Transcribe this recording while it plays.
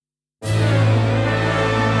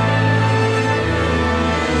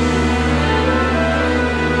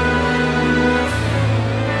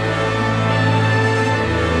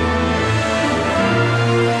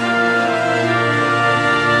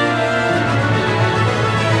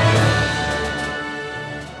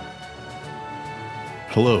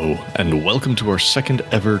Hello, and welcome to our second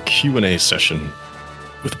ever Q&A session.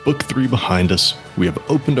 With Book 3 behind us, we have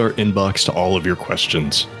opened our inbox to all of your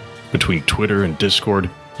questions. Between Twitter and Discord,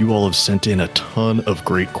 you all have sent in a ton of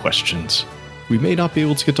great questions. We may not be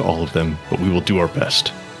able to get to all of them, but we will do our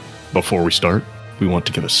best. Before we start, we want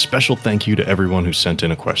to give a special thank you to everyone who sent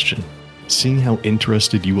in a question. Seeing how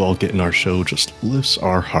interested you all get in our show just lifts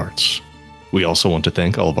our hearts. We also want to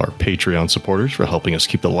thank all of our Patreon supporters for helping us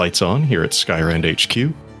keep the lights on here at Skyrend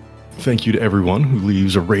HQ. Thank you to everyone who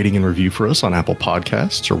leaves a rating and review for us on Apple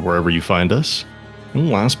Podcasts or wherever you find us. And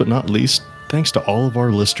last but not least, thanks to all of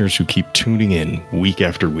our listeners who keep tuning in week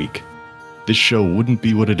after week. This show wouldn't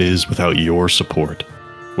be what it is without your support.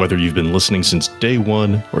 Whether you've been listening since day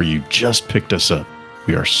one or you just picked us up,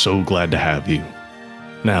 we are so glad to have you.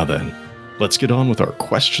 Now then, let's get on with our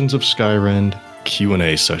Questions of Skyrend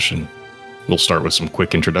Q&A session. We'll start with some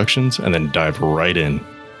quick introductions and then dive right in.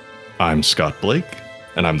 I'm Scott Blake,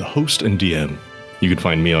 and I'm the host and DM. You can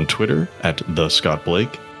find me on Twitter at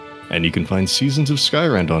 @TheScottBlake, and you can find Seasons of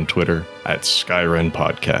Skyrend on Twitter at Skyrend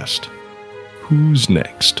Podcast. Who's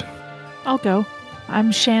next? I'll go.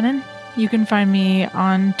 I'm Shannon. You can find me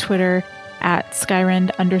on Twitter at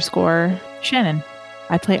Skyrend_Shannon.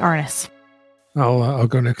 I play Arnis. I'll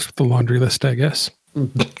go next with the laundry list, I guess. I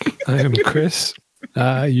am Chris.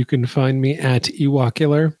 You can find me at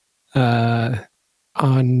Ewokular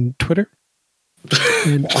on Twitter.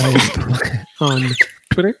 And I on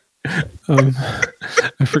Twitter.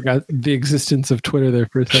 I forgot the existence of Twitter there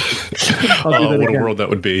for a second. What a world that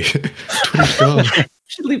would be. Twitter's gone.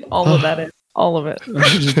 Should leave all of that in. All of it.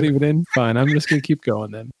 Just leave it in? Fine. I'm just going to keep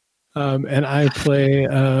going then. And I play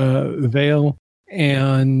Vale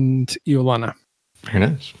and Iolana. Very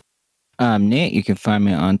nice. I'm Nate. You can find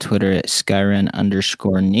me on Twitter at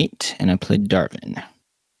Skyren_Nate, and I play Darwin.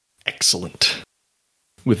 Excellent.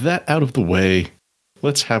 With that out of the way,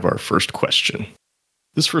 let's have our first question.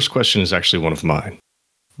 This first question is actually one of mine.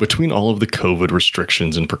 Between all of the COVID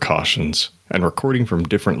restrictions and precautions, and recording from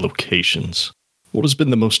different locations, what has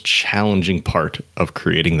been the most challenging part of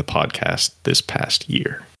creating the podcast this past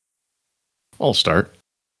year? I'll start.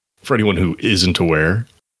 For anyone who isn't aware,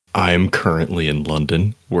 I am currently in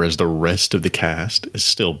London, whereas the rest of the cast is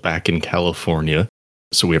still back in California,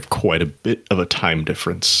 so we have quite a bit of a time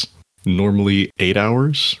difference. Normally 8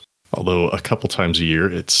 hours, although a couple times a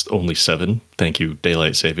year it's only 7. Thank you,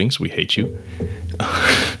 Daylight Savings. We hate you.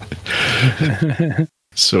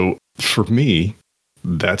 So for me,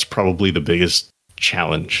 that's probably the biggest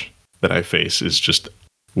challenge that I face is just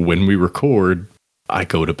when we record, I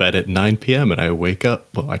go to bed at 9 p.m. and I wake up.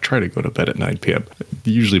 Well, I try to go to bed at 9 p.m.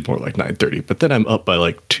 Usually more like 9:30, but then I'm up by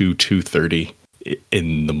like 2:30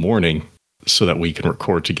 in the morning so that we can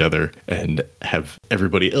record together and have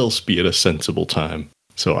everybody else be at a sensible time.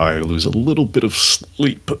 So I lose a little bit of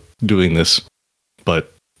sleep doing this,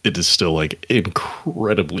 but it is still like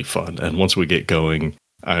incredibly fun. And once we get going,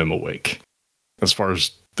 I am awake. As far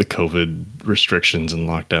as the COVID restrictions and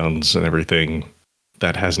lockdowns and everything,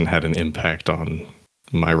 that hasn't had an impact on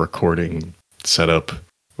my recording setup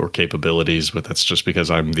or capabilities, but that's just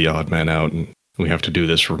because I'm the odd man out and we have to do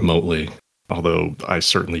this remotely. Although I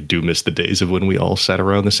certainly do miss the days of when we all sat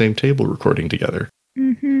around the same table recording together.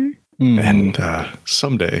 Mm-hmm. And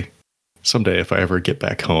someday, if I ever get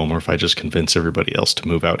back home or if I just convince everybody else to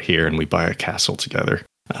move out here and we buy a castle together,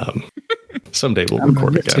 someday we'll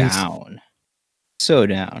record again. Down. So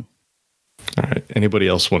down. All right. Anybody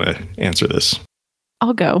else want to answer this?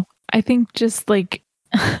 I'll go. I think just like,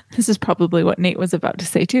 this is probably what Nate was about to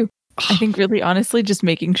say too. I think really honestly, just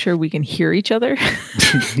making sure we can hear each other. /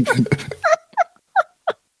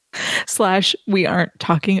 we aren't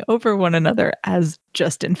talking over one another as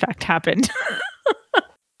just in fact happened.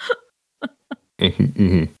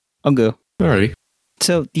 I'll go. Alrighty.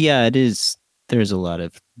 So yeah, it is. There's a lot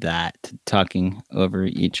of that talking over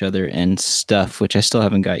each other and stuff, which I still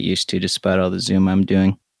haven't got used to despite all the Zoom I'm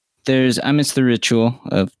doing. I miss the ritual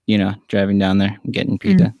of, driving down there, getting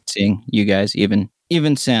pizza, seeing you guys, even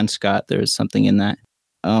Sam Scott, there is something in that.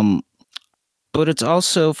 But it's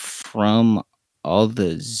also from all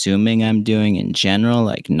the Zooming I'm doing in general,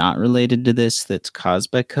 like not related to this, that's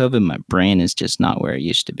caused by COVID. My brain is just not where it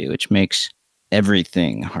used to be, which makes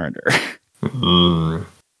everything harder.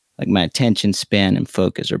 Like my attention span and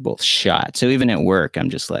focus are both shot. So even at work,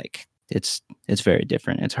 I'm just like, it's very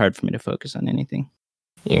different. It's hard for me to focus on anything.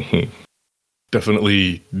 Mm-hmm.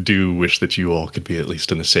 Definitely do wish that you all could be at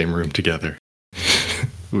least in the same room together.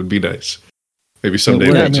 It would be nice. Maybe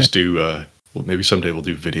someday we'll just do, maybe someday we'll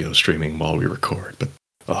do video streaming while we record, but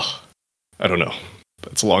I don't know.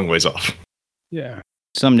 That's a long ways off. Yeah.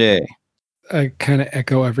 Someday. I kind of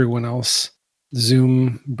echo everyone else.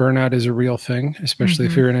 Zoom burnout is a real thing, especially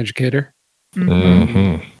if you're an educator.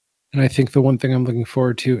 Mm-hmm. And I think the one thing I'm looking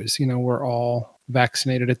forward to is, we're all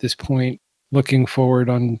vaccinated at this point. Looking forward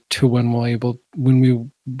on to when we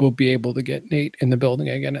will be able to get Nate in the building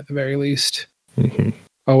again at the very least. Mm-hmm.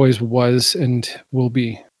 Always was and will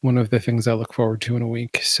be one of the things I look forward to in a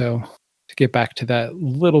week. So to get back to that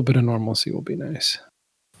little bit of normalcy will be nice.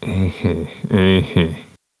 Mm-hmm. Mm-hmm.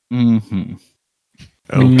 Mm-hmm.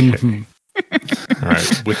 Okay. Mm-hmm. All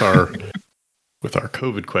right. With our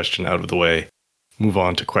COVID question out of the way, move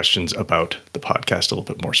on to questions about the podcast a little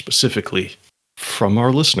bit more specifically from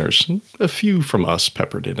our listeners. A few from us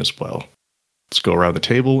peppered in as well. Let's go around the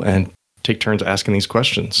table and take turns asking these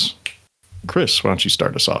questions. Chris, why don't you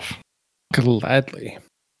start us off? Gladly.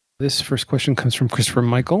 This first question comes from Christopher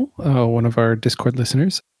Michael, one of our Discord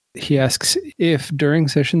listeners. He asks, if during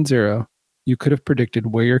session 0, you could have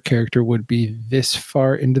predicted where your character would be this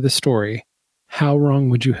far into the story, how wrong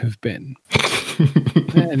would you have been?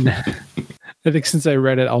 And I think since I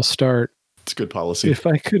read it, I'll start. It's good policy. If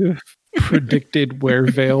I could have predicted where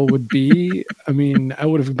Vale would be, I mean, I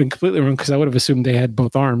would have been completely wrong because I would have assumed they had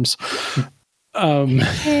both arms.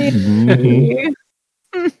 Hey.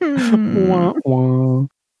 Wah, wah.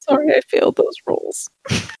 Sorry, I failed those rolls.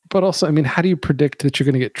 But also, I mean, how do you predict that you're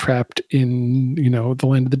going to get trapped in, the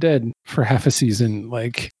land of the dead for half a season?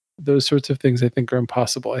 Like, those sorts of things I think are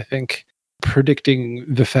impossible. I think predicting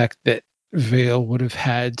the fact that Vale would have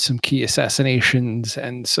had some key assassinations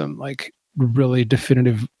and some like really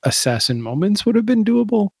definitive assassin moments would have been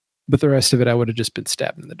doable, but the rest of it I would have just been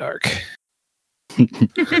stabbed in the dark. Which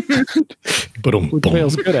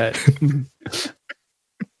Vale's good at.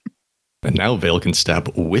 And now Vale can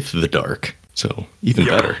stab with the dark, so even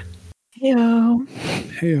better. Yo.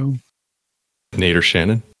 Hey-o. Nate or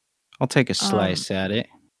Shannon? I'll take a slice at it.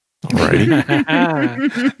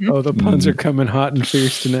 Alrighty. Oh, the puns are coming hot and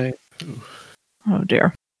fierce tonight. Oh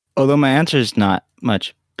dear. Although my answer is not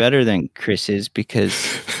much better than Chris's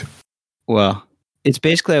because, well, it's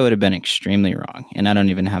basically I would have been extremely wrong, and I don't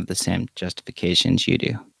even have the same justifications you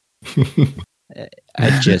do.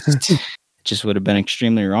 I just would have been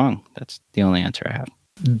extremely wrong. That's the only answer I have.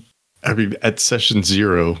 I mean, at session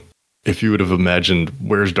 0, if you would have imagined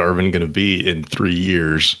where's Darwin going to be in 3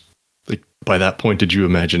 years, like by that point, did you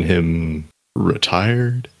imagine him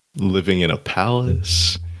retired, living in a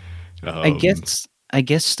palace? I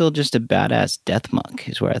guess still just a badass death monk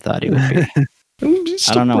is where I thought he would be. He's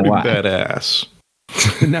I don't know pretty why. Badass.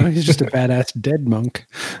 Now he's just a badass dead monk.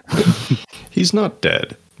 He's not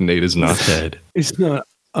dead. Nate is not dead. He's not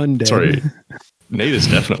undead. Sorry. Nate is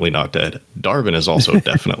definitely not dead. Darwin is also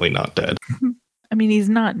definitely not dead. I mean, he's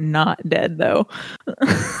not dead, though.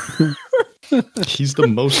 He's the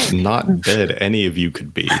most not dead any of you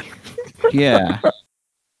could be. Yeah.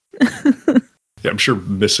 Yeah, I'm sure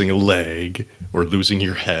missing a leg or losing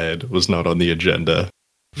your head was not on the agenda.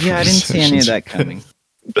 Yeah, I didn't see any of that coming.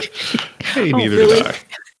 Hey, Oh, neither really? did I.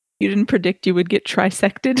 You didn't predict you would get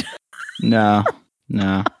trisected? No.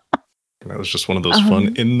 That was just one of those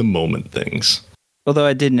fun in the moment things. Although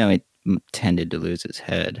I did know he tended to lose his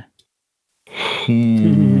head.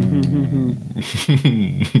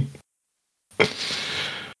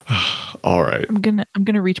 All right. I'm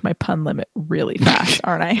gonna reach my pun limit really fast,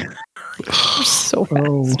 aren't I? So fast.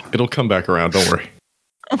 Oh, It'll come back around. Don't worry.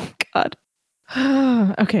 Oh God.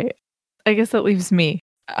 Okay. I guess that leaves me.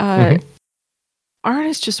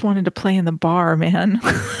 Arnis just wanted to play in the bar, man.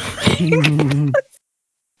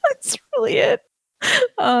 That's really it.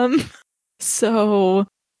 So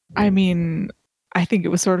I mean, I think it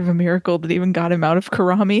was sort of a miracle that even got him out of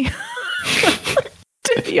Karami.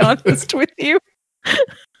 To be honest with you.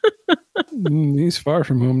 he's far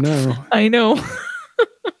from home now. I know.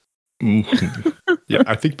 Yeah,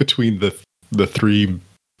 I think between the 3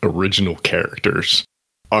 original characters,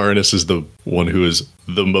 Arnis is the one who is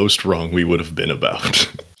the most wrong we would have been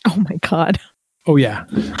about. Oh my God. Oh, yeah.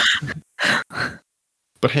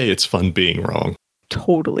 But hey, it's fun being wrong.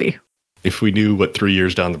 Totally. If we knew what 3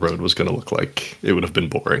 years down the road was going to look like, it would have been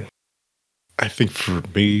boring. I think for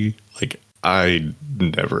me, like, I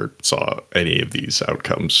never saw any of these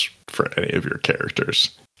outcomes for any of your characters.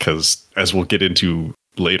 Because as we'll get into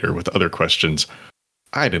later with other questions,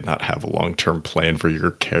 I did not have a long-term plan for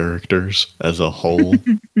your characters as a whole.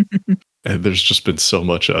 And there's just been so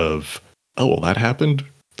much of, oh, well, that happened?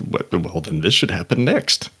 Well, then this should happen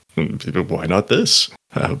next. Why not this?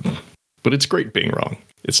 But it's great being wrong.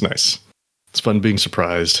 It's nice. It's fun being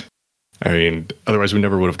surprised. I mean, otherwise we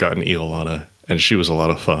never would have gotten Iolana, and she was a lot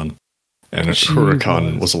of fun. And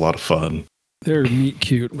Huracan was a lot of fun. Their meet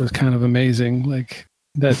cute was kind of amazing. Like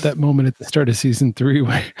that moment at the start of season 3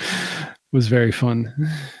 where was very fun.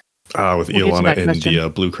 With We'll get to Iolana that and question. the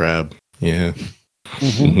blue crab. Yeah.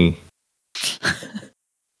 Mhm.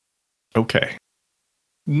 Okay.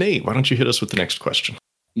 Nate, why don't you hit us with the next question?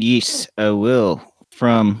 Yes, I will.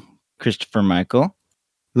 From Christopher Michael.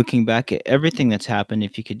 Looking back at everything that's happened,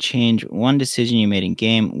 if you could change one decision you made in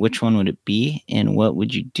game, which one would it be, and what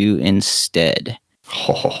would you do instead?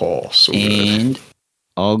 So good. And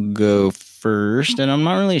I'll go first, and I'm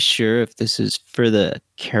not really sure if this is for the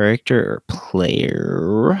character or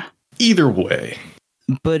player, Either way.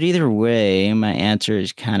 but either way, my answer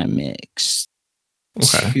is kind of mixed.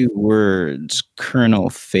 Okay. 2 words, Colonel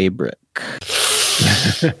Fabric.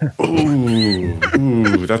 Ooh,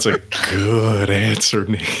 that's a good answer,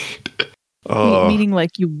 Nate. Meaning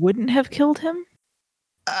like you wouldn't have killed him?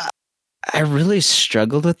 I really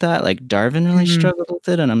struggled with that. Like Darvin really struggled with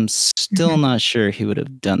it, and I'm still not sure he would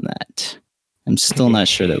have done that. I'm still not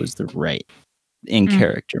sure that was the right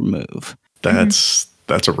in-character move. That's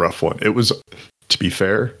a rough one. It was, to be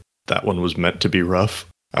fair, that one was meant to be rough.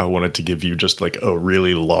 I wanted to give you just like a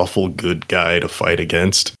really lawful good guy to fight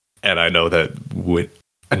against. And I know that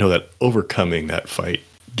overcoming that fight,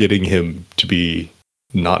 getting him to be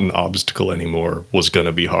not an obstacle anymore was going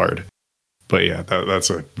to be hard. But yeah, that's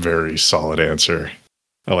a very solid answer.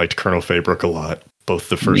 I liked Colonel Fabric a lot, both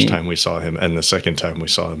the first time we saw him and the second time we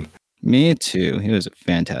saw him. Me too. He was a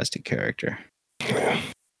fantastic character.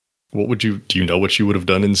 Do you know what you would have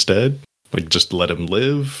done instead? Like just let him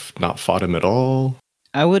live, not fought him at all?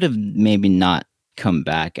 I would have maybe not come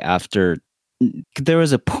back after. There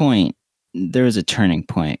was a turning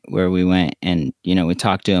point where we went and, we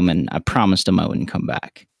talked to him and I promised him I wouldn't come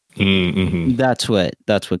back. Mm-hmm. That's what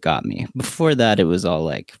got me. Before that, it was all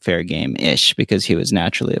like fair game-ish because he was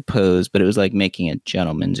naturally opposed, but it was like making a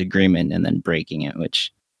gentleman's agreement and then breaking it,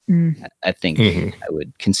 which I think I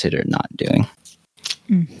would consider not doing.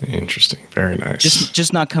 Interesting. Very nice.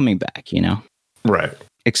 Just not coming back, Right.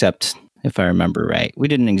 Except if I remember right, we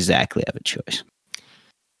didn't exactly have a choice.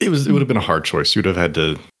 It would have been a hard choice. You'd have had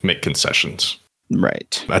to make concessions.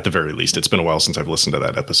 Right. At the very least. It's been a while since I've listened to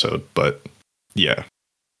that episode, but yeah.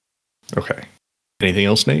 Okay. Anything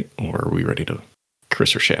else, Nate? Or are we ready to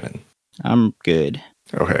Chris or Shannon? I'm good.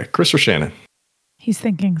 Okay. Chris or Shannon? He's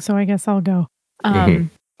thinking, so I guess I'll go.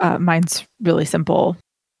 Mine's really simple.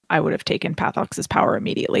 I would have taken Pathox's power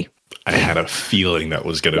immediately. I had a feeling that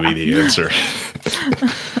was going to be the answer.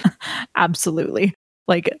 Absolutely.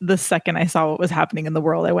 Like the second I saw what was happening in the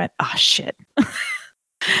world, I went, oh shit.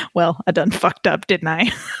 Well, I done fucked up, didn't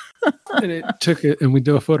I? And it took it, and we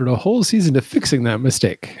devoted a whole season to fixing that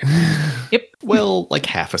mistake. Yep. Well, like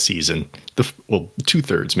half a season.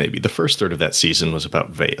 2/3 maybe. The first third of that season was about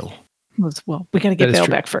Vale. Well, we got to get That is Vale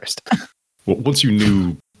true. back first. Well, once you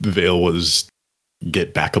knew Vale was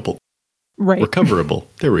get backable, Right. recoverable.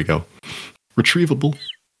 There we go. Retrievable.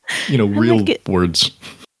 Real like it. words.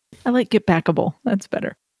 I like get backable. That's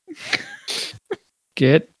better.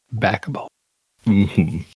 Get backable.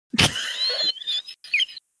 Mm-hmm.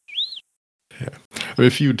 Yeah.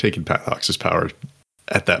 If you had taken Pathox's power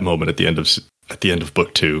at that moment at the end of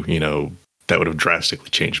book 2, that would have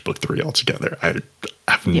drastically changed book 3 altogether. I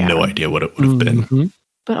have no idea what it would have been. Mm-hmm.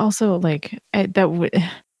 But also, like, that would.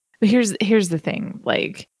 But here's the thing.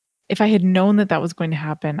 Like, if I had known that was going to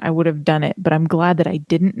happen, I would have done it. But I'm glad that I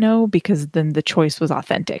didn't know because then the choice was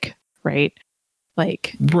authentic, right?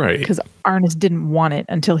 Like, Right. because Arnis didn't want it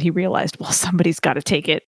until he realized, well, somebody's got to take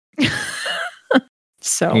it.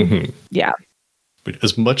 So, yeah. But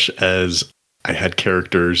as much as I had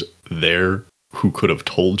characters there who could have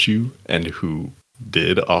told you and who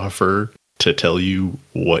did offer to tell you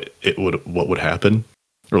what would happen,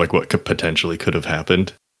 or like what could have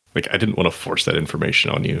happened, like I didn't want to force that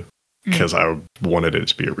information on you because I wanted it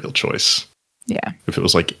to be a real choice. Yeah. If it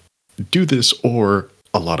was like, do this or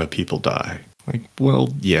a lot of people die, like, well,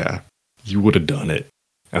 yeah, you would have done it,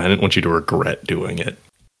 and I didn't want you to regret doing it.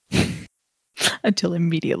 Until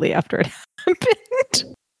immediately after it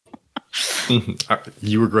happened.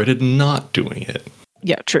 You regretted not doing it.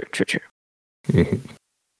 Yeah, true.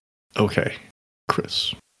 Okay,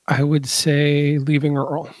 Chris. I would say leaving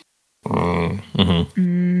Earl.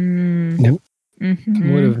 Nope.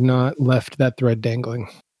 Would have not left that thread dangling.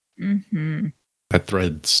 That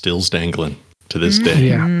thread still's dangling to this day.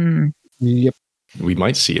 Yeah. Yep. We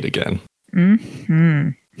might see it again.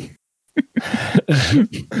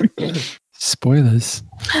 Spoilers.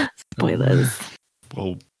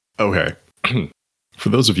 Well, okay. For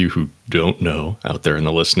those of you who don't know out there in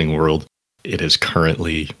the listening world, it is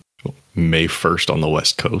currently May 1st on the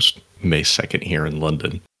West Coast, May 2nd here in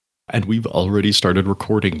London, and we've already started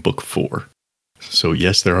recording book 4. So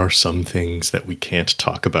yes, there are some things that we can't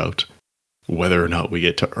talk about whether or not we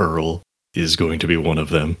get to Earl is going to be one of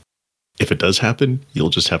them. If it does happen, you'll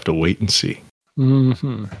just have to wait and see.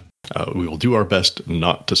 Mm-hmm. We will do our best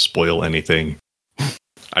not to spoil anything.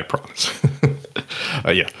 I promise.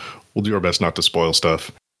 Yeah, we'll do our best not to spoil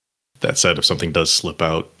stuff. That said, if something does slip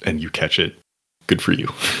out and you catch it, good for you.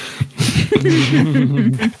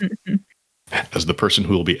 As the person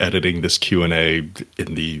who will be editing this Q&A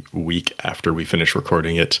in the week after we finish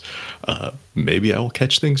recording it, maybe I will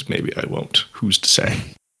catch things, maybe I won't. Who's to say?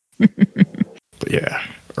 But yeah,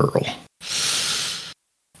 Earl.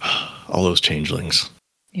 All those changelings.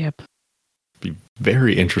 Yep. Be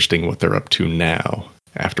very interesting what they're up to now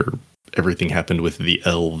after everything happened with the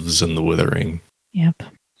elves and the withering. Yep.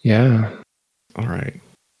 Yeah. All right.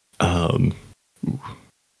 I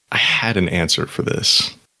had an answer for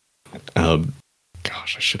this.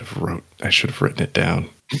 Gosh, I should have written it down.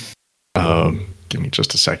 Give me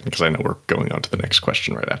just a second because I know we're going on to the next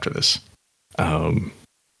question right after this.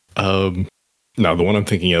 No, the one I'm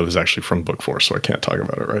thinking of is actually from book 4, so I can't talk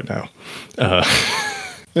about it right now.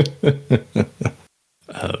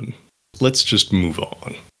 Let's just move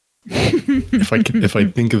on. If I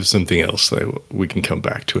think of something else, we can come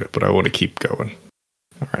back to it, but I want to keep going.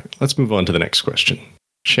 All right, let's move on to the next question.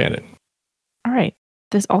 Shannon. All right.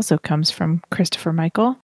 This also comes from Christopher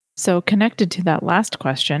Michael. So connected to that last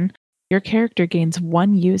question, your character gains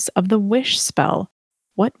 1 use of the wish spell.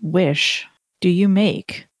 What wish do you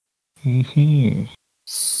make? Mm-hmm.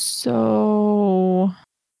 So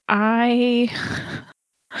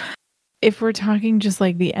if we're talking just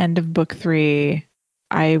like the end of book 3,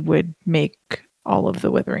 I would make all of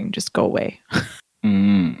the withering just go away.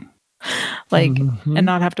 Like, and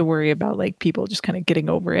not have to worry about like people just kind of getting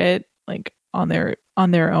over it, like on their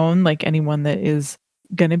own, like anyone that is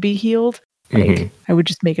gonna be healed. Like, I would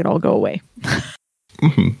just make it all go away.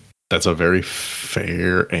 That's a very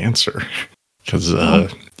fair answer. Because,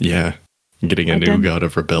 yeah, getting a new god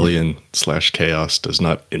of rebellion / chaos does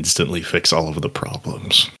not instantly fix all of the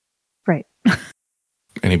problems. Right.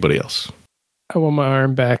 Anybody else? I want my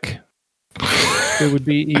arm back. It would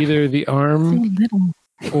be either the arm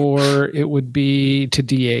or it would be to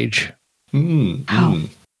de-age. Wow.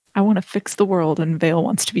 I want to fix the world and Vale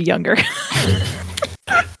wants to be younger.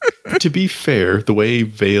 To be fair, the way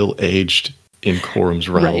Vale aged in Corum's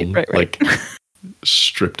realm, right. like,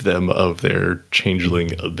 stripped them of their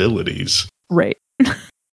changeling abilities. Right.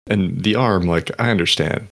 And the arm, like, I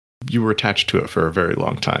understand. You were attached to it for a very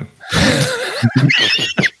long time.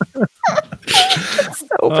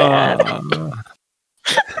 So bad.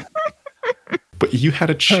 But you had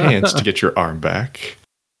a chance to get your arm back.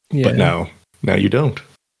 Yeah. But now you don't.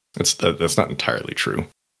 That's not entirely true.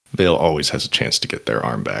 Vale always has a chance to get their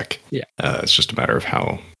arm back. Yeah. It's just a matter of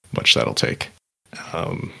how much that'll take.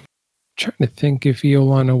 Trying to think if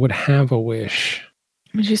Iolana would have a wish.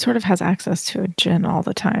 I mean, she sort of has access to a djinn all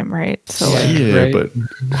the time, right? So yeah, but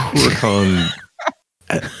Huracan,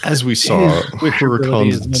 as we saw, Huracan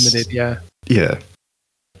is limited. Yeah. Yeah.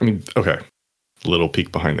 I mean, okay. Little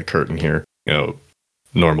peek behind the curtain here. You know,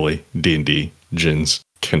 normally D&D djinns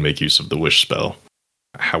can make use of the wish spell.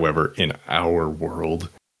 However, in our world,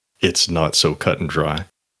 it's not so cut and dry.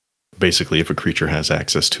 Basically, if a creature has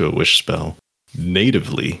access to a wish spell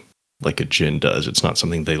natively, like a djinn does, it's not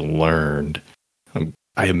something they learned.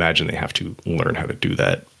 I imagine they have to learn how to do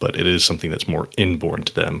that, but it is something that's more inborn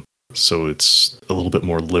to them. So it's a little bit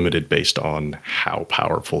more limited based on how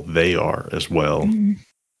powerful they are as well,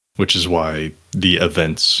 which is why the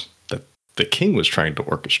events that the king was trying to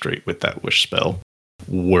orchestrate with that wish spell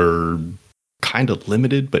were kind of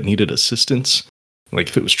limited but needed assistance. Like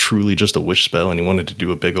if it was truly just a wish spell and he wanted to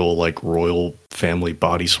do a big old like royal family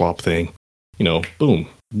body swap thing, you know, boom,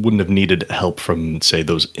 wouldn't have needed help from, say,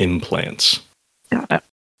 those implants. Got it.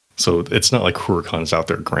 So it's not like Huracan's out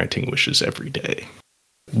there granting wishes every day.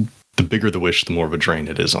 The bigger the wish, the more of a drain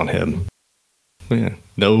it is on him. Yeah,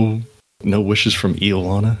 no wishes from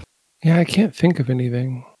Iolana. Yeah, I can't think of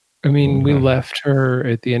anything. I mean, we left her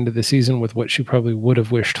at the end of the season with what she probably would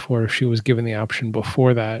have wished for if she was given the option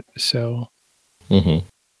before that. So, to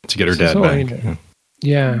get her dad back.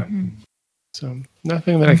 Yeah. So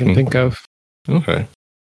nothing that I can think of. Okay.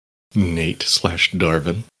 Nate /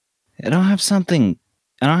 Darvin. I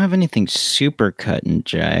don't have anything super cut and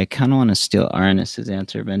dry. I kind of want to steal Arnis's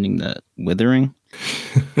answer of ending the withering.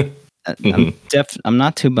 I'm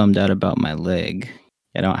not too bummed out about my leg.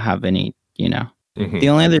 I don't have any, you know. The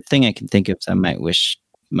only other thing I can think of is I might wish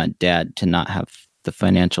my dad to not have the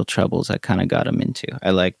financial troubles I kind of got him into.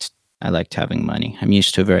 I liked having money. I'm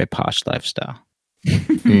used to a very posh lifestyle.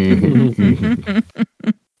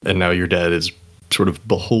 And now your dad is sort of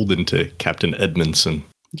beholden to Captain Edmondson.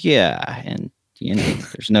 Yeah, and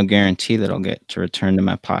There's no guarantee that I'll get to return to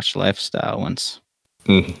my posh lifestyle once.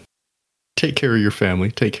 Take care of your family.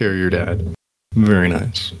 Take care of your dad. Very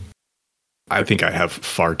nice. I think I have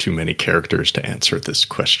far too many characters to answer this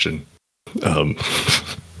question. I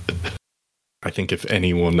think if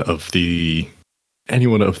anyone of the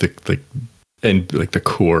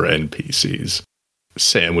core NPCs,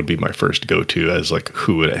 Sam would be my first go-to as like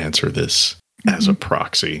who would answer this as a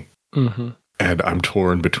proxy. Mm-hmm. And I'm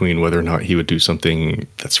torn between whether or not he would do something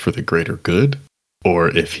that's for the greater good, or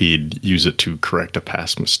if he'd use it to correct a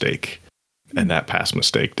past mistake. And that past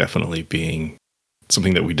mistake definitely being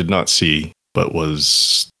something that we did not see, but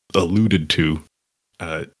was alluded to,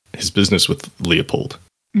 his business with Leopold.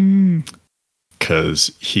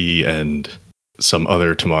 Because he and some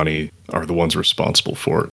other Tamani are the ones responsible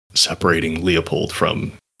for separating Leopold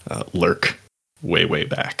from Lurk way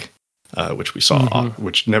back, which we saw,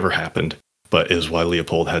 which never happened, but is why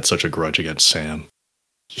Leopold had such a grudge against Sam.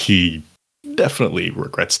 He definitely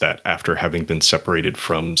regrets that after having been separated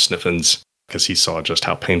from Sniffins, because he saw just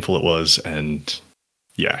how painful it was, and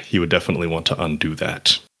yeah, he would definitely want to undo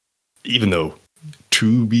that. Even though,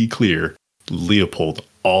 to be clear, Leopold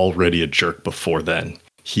already a jerk before then.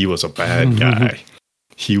 He was a bad guy.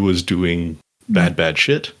 He was doing bad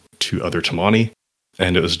shit to other Tamani,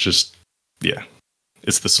 and it was just, yeah.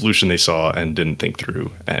 It's the solution they saw and didn't think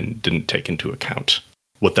through and didn't take into account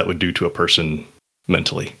what that would do to a person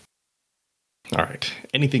mentally. All right.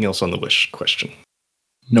 Anything else on the wish question?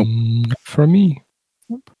 Nope. Not for me.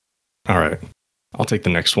 All right. I'll take the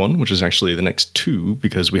next one, which is actually the next two,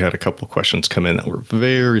 because we had a couple of questions come in that were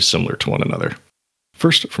very similar to one another.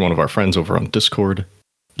 First, from one of our friends over on Discord,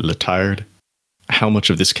 Letired. How much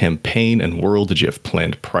of this campaign and world did you have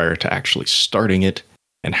planned prior to actually starting it?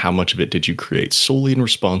 And how much of it did you create solely in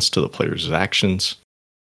response to the player's actions?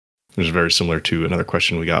 It was very similar to another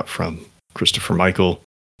question we got from Christopher Michael.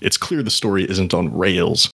 It's clear the story isn't on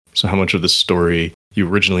rails, so how much of the story you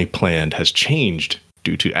originally planned has changed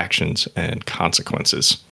due to actions and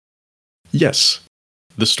consequences? Yes,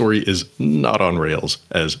 the story is not on rails,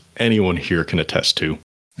 as anyone here can attest to.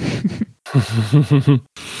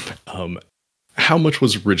 How much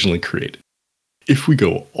was originally created? If we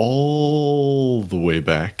go all the way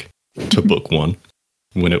back to book one,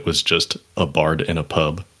 when it was just a bard in a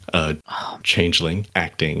pub, a changeling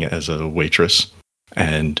acting as a waitress,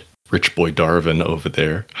 and rich boy Darvin over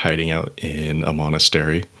there hiding out in a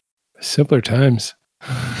monastery. Simpler times.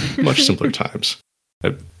 Much simpler times.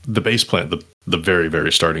 The base plan, the very,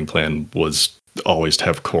 very starting plan was always to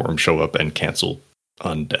have Coram show up and cancel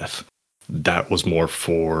Undeath. That was more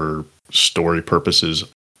for story purposes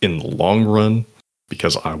in the long run,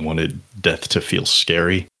 because I wanted death to feel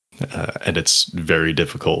scary. And it's very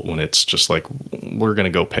difficult when it's just like, we're going to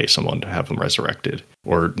go pay someone to have them resurrected.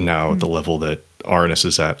 Or now at the level that Arnis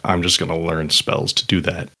is at, I'm just going to learn spells to do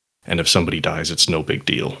that. And if somebody dies, it's no big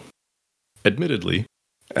deal. Admittedly,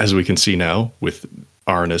 as we can see now with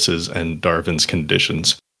Arnis's and Darvin's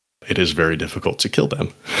conditions, it is very difficult to kill them.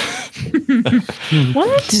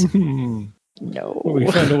 What? No. We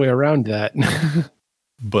found a way around that.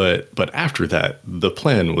 But after that, the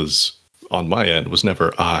plan was, on my end, was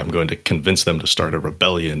never, I'm going to convince them to start a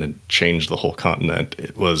rebellion and change the whole continent.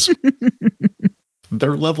 It was,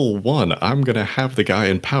 they're level 1. I'm going to have the guy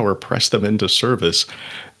in power press them into service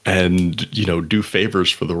and, do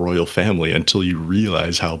favors for the royal family until you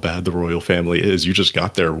realize how bad the royal family is. You just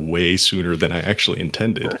got there way sooner than I actually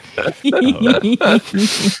intended.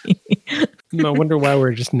 No wonder why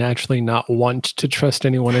we're just naturally not want to trust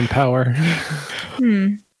anyone in power.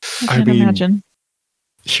 I can imagine.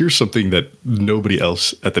 Here's something that nobody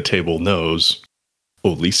else at the table knows.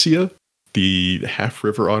 Olicia, the half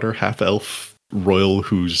river otter, half elf royal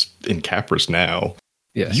who's in Capris now.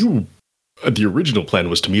 Yes. The original plan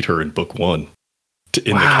was to meet her in book 1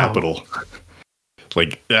 in the capital.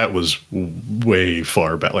 Like, that was way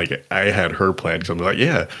far back. Like, I had her plan because I'm like,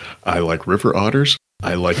 yeah, I like river otters.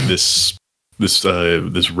 I like this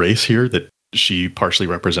race here that she partially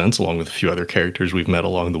represents, along with a few other characters we've met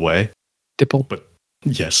along the way. Dipple. But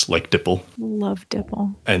yes, like Dipple. Love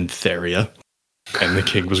Dipple. And Theria. And the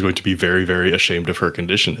king was going to be very, very ashamed of her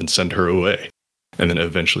condition and send her away. And then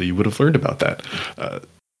eventually you would have learned about that.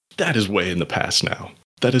 That is way in the past now.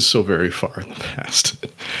 That is so very far in the past.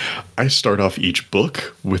 I start off each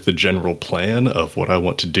book with the general plan of what I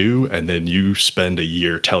want to do, and then you spend a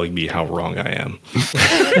year telling me how wrong I am.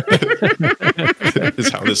 Is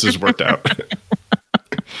how this has worked out.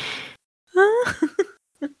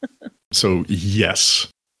 So, yes,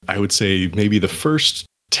 I would say maybe the first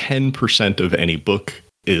 10% of any book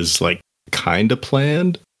is like kind of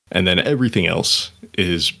planned, and then everything else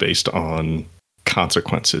is based on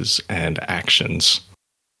consequences and actions.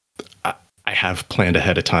 I have planned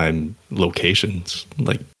ahead of time locations,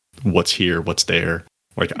 like what's here, what's there.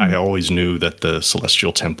 Like I always knew that the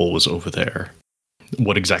Celestial Temple was over there.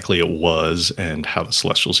 What exactly it was and how the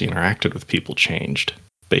Celestials interacted with people changed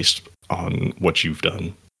based on what you've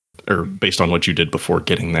done, or based on what you did before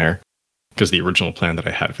getting there. Because the original plan that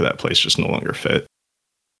I had for that place just no longer fit.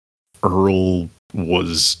 Earl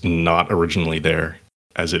was not originally there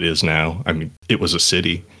as it is now. I mean, it was a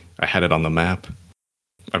city. I had it on the map.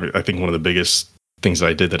 I think one of the biggest things that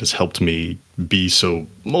I did that has helped me be so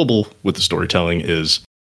mobile with the storytelling is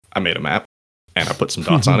I made a map and I put some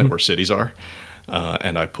dots on it where cities are.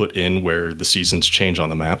 And I put in where the seasons change on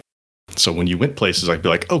the map. So when you went places, I'd be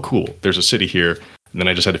like, oh, cool, there's a city here. And then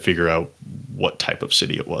I just had to figure out what type of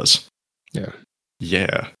city it was.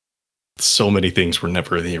 Yeah. So many things were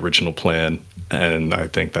never in the original plan. And I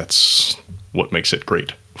think that's what makes it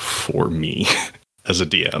great for me as a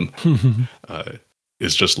DM.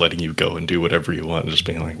 Is just letting you go and do whatever you want. Just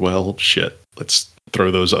being like, well, shit, let's throw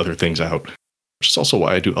those other things out. Which is also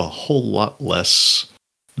why I do a whole lot less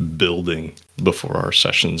building before our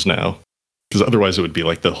sessions now. Because otherwise it would be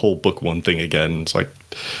like the whole book one thing again. It's like,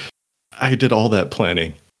 I did all that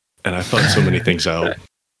planning and I thought so many things out.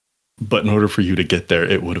 But in order for you to get there,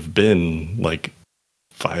 it would have been like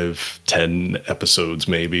 5-10 episodes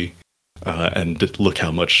maybe. And look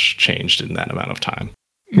how much changed in that amount of time.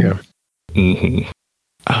 Yeah. Mm-hmm.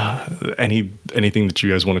 Anything that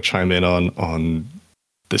you guys want to chime in on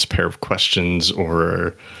this pair of questions,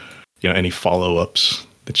 or any follow-ups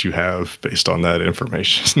that you have based on that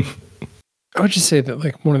information? I would just say that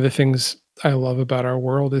like one of the things I love about our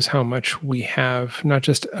world is how much we have, not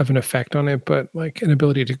just of an effect on it, but like an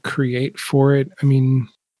ability to create for it. I mean,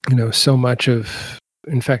 so much of,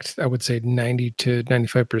 in fact, I would say 90 to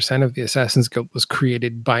 95% of the Assassin's Guild was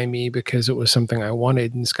created by me because it was something I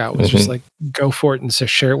wanted. And Scott was just like, go for it and so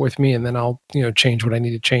share it with me. And then I'll, change what I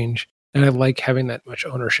need to change. And I like having that much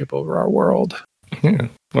ownership over our world. Yeah.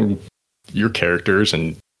 Your characters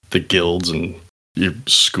and the guilds and your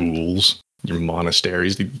schools, your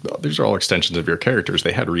monasteries, these are all extensions of your characters.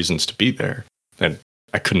 They had reasons to be there. And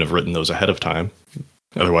I couldn't have written those ahead of time.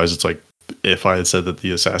 Otherwise, it's like, if I had said that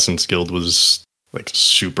the Assassin's Guild was like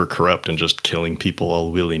super corrupt and just killing people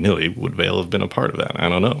all willy-nilly, would Vale have been a part of that? I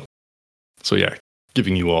don't know. So yeah,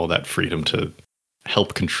 giving you all that freedom to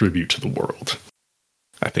help contribute to the world,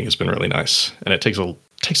 I think has been really nice. And it takes a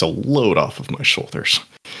load off of my shoulders.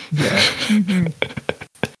 Yeah.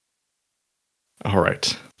 All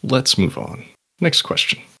right, let's move on. Next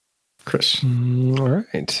question. Chris. All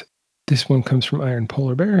right. This one comes from Iron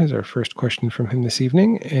Polar Bear, is our first question from him this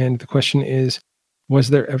evening. And the question is, was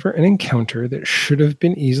there ever an encounter that should have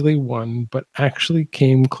been easily won, but actually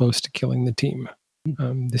came close to killing the team?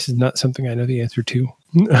 This is not something I know the answer to.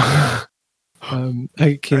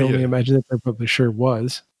 I can only imagine that there probably sure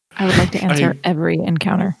was. I would like to answer every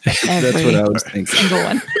encounter. That's what I was thinking. Single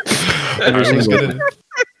one.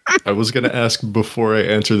 I was going to ask before I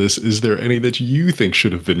answer this, is there any that you think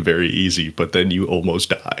should have been very easy, but then you almost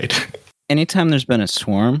died? Anytime there's been a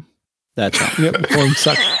swarm, that's all. Yep, swarms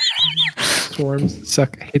suck. Swarms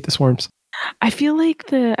suck. I hate the swarms. I feel like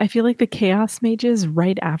the chaos mages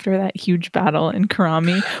right after that huge battle in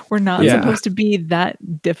Karami were not supposed to be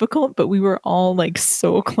that difficult, but we were all like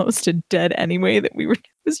so close to dead anyway that I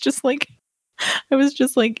was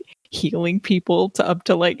just like healing people to up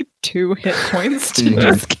to like 2 hit points to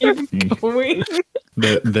just keep going.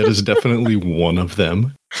 That is definitely one of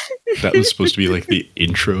them. That was supposed to be like the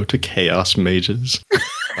intro to chaos mages.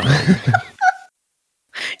 I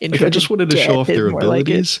just wanted to show off their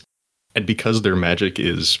abilities. And because their magic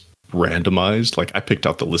is randomized, like I picked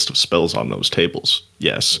out the list of spells on those tables,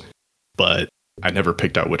 yes. But I never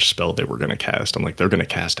picked out which spell they were going to cast. I'm like, they're going to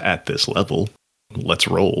cast at this level. Let's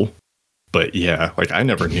roll. But yeah, like I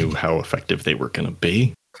never knew how effective they were going to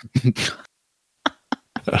be.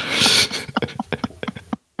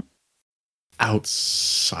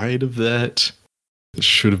 Outside of that, it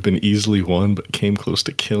should have been easily won, but came close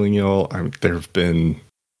to killing y'all. There have been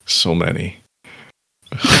so many.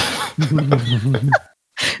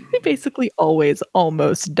 We basically always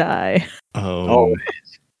almost die. Or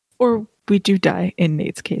we do die in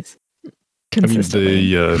Nate's case.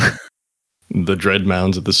 Consistently. I mean, the dread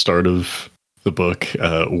mounds at the start of the book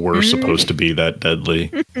were supposed to be that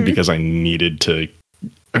deadly because I didn't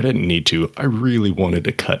need to. I really wanted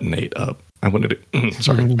to cut Nate up. I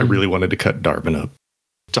really wanted to cut Darvin up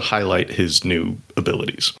to highlight his new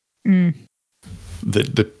abilities.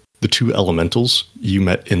 The 2 elementals you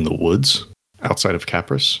met in the woods outside of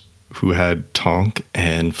Capris, who had Tonk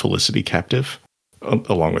and Felicity captive.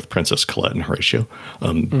 along with Princess Colette and Horatio.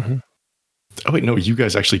 Mm-hmm. Oh wait, no, you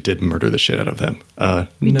guys actually did murder the shit out of them.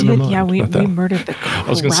 We never did, mind, yeah. We not that. murdered the crap I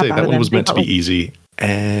was going to say out that of one them. was They meant to got, be easy,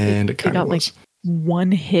 and it they kind of got was. like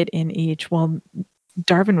one hit in each. Well,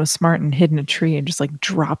 Darvin was smart and hid in a tree and just like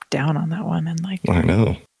dropped down on that one and like. I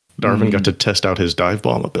know. Darvin got to test out his dive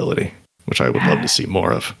bomb ability, which I would love to see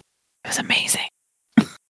more of. It was amazing.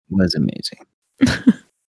 Was amazing.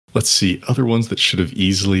 Let's see, other ones that should have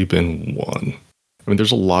easily been won. I mean,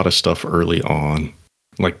 there's a lot of stuff early on,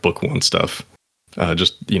 like book 1 stuff.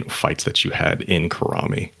 Just, fights that you had in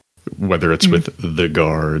Karami, whether it's with the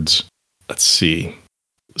guards. Let's see.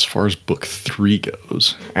 As far as book 3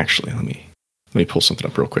 goes, actually, let me pull something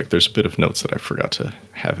up real quick. There's a bit of notes that I forgot to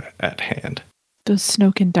have at hand. Those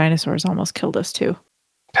Snoken dinosaurs almost killed us too.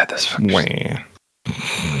 God, that's Wah.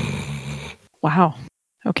 Wow.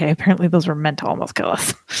 Okay, apparently those were meant to almost kill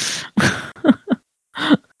us.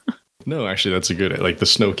 No, actually, that's a good, like the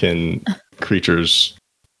Snowkin creatures.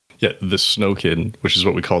 Yeah, the Snowkin, which is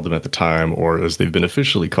what we called them at the time, or as they've been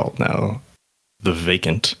officially called now, the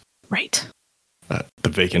Vacant. Right. The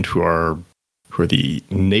Vacant, who are the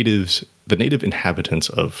natives, the native inhabitants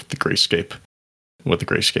of the Greyscape. What the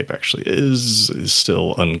Greyscape actually is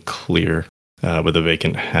still unclear. But the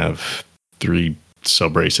Vacant have 3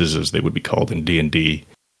 sub-races, as they would be called in D&D.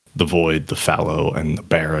 The Void, the Fallow, and the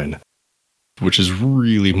Barren. Which is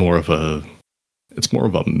really more of a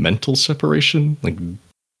mental separation. Like,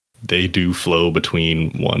 they do flow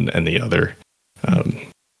between one and the other.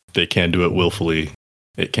 They can do it willfully.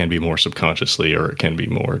 It can be more subconsciously, or it can be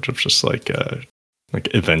more just like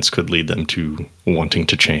events could lead them to wanting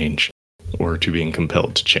to change or to being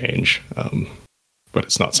compelled to change. But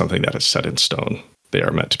it's not something that is set in stone. They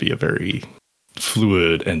are meant to be a very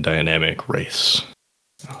fluid and dynamic race.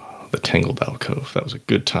 The Tangled Alcove. That was a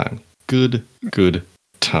good time. Good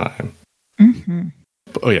time. Mm-hmm.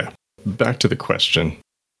 But, oh yeah, back to the question.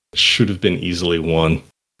 Should have been easily won,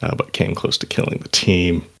 but came close to killing the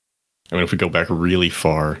team. I mean, if we go back really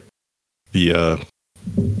far, the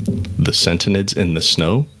Centinids in the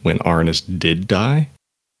snow, when Arnis did die,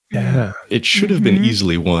 yeah, it should have been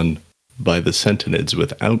easily won by the Centinids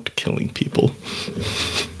without killing people.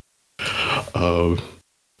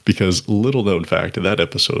 Because little known fact, that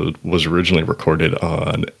episode was originally recorded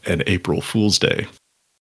on an April Fool's Day,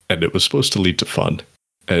 and it was supposed to lead to fun,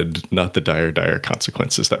 and not the dire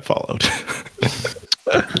consequences that followed.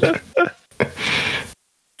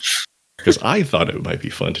 Because I thought it might be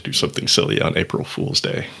fun to do something silly on April Fool's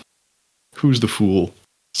Day. Who's the fool?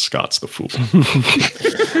 Scott's the fool.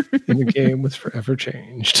 And the game was forever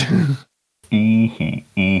changed. I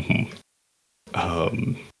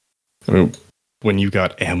mean, when you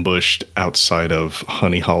got ambushed outside of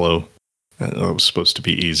Honey Hollow, that was supposed to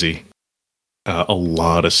be easy. A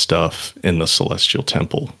lot of stuff in the Celestial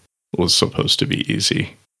Temple was supposed to be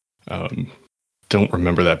easy. Don't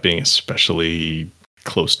remember that being especially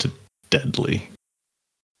close to deadly.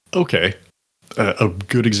 Okay. A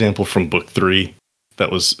good example from book 3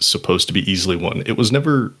 that was supposed to be easily won. It wasn't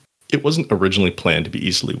originally planned to be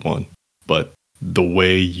easily won, but the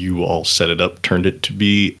way you all set it up turned it to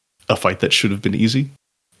be a fight that should have been easy.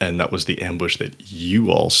 And that was the ambush that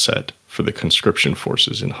you all set for the conscription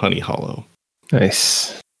forces in Honey Hollow.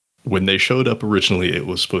 Nice. When they showed up originally, it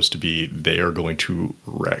was supposed to be they are going to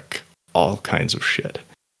wreck all kinds of shit.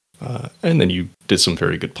 And then you did some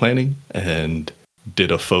very good planning and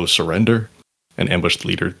did a faux surrender and ambushed the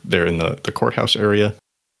leader there in the courthouse area.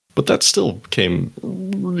 But that still came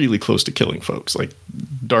really close to killing folks. Like,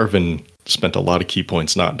 Darvin spent a lot of key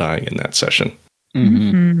points not dying in that session.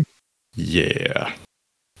 Mm-hmm. Yeah.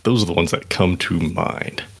 Those are the ones that come to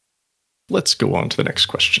mind. Let's go on to the next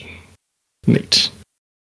question. Nate.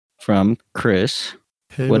 From Chris.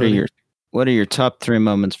 Hey, What buddy. are your top 3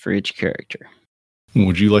 moments for each character?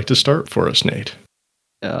 Would you like to start for us, Nate?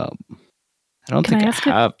 I don't Can think I I ask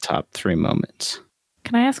have top 3 moments.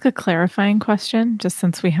 Can I ask a clarifying question, just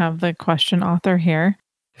since we have the question author here?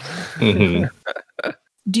 Mhm.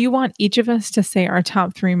 Do you want each of us to say our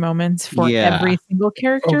top 3 moments for Yeah. every single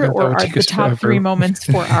character, Oh, God, that or would are take the us top forever. 3 moments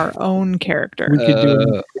for our own character? We could do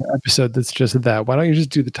an episode that's just that. Why don't you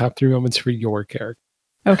just do the top 3 moments for your character?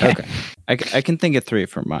 Okay. I can think of 3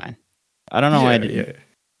 for mine. I don't know why I didn't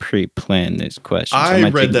pre-plan these questions. I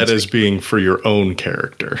might read take that this- as being for your own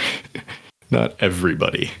character, not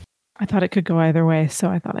everybody. I thought it could go either way, so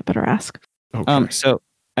I thought I better ask. Okay. So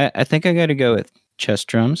I think I got to go with chess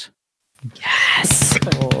drums. Yes.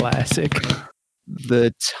 Classic.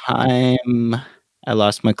 The time I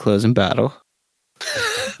lost my clothes in battle.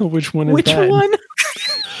 Which one is Which that? one?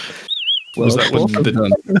 Was that both one of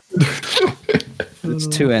them. It's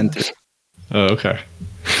 2 and 3. Oh, okay.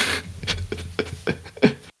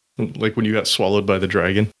 Like when you got swallowed by the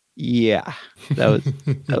dragon. Yeah, that was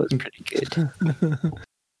pretty good.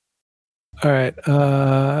 All right.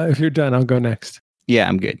 If you're done, I'll go next. Yeah,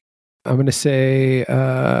 I'm good. I'm going to say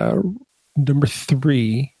number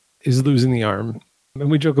 3 is losing the arm.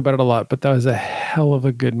 And we joke about it a lot, but that was a hell of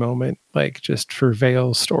a good moment, like just for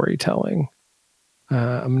Vale's storytelling.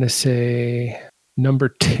 I'm going to say number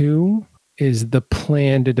 2 is the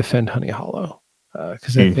plan to defend Honey Hollow.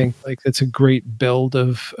 Because I think like it's a great build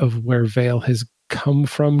of where Vale has come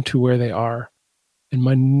from to where they are. And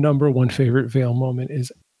my number 1 favorite Vale moment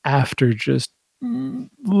is after just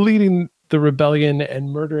leading the rebellion and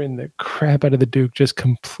murdering the crap out of the Duke, just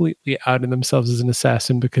completely outing themselves as an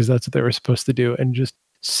assassin because that's what they were supposed to do. And just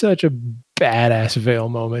such a badass Vale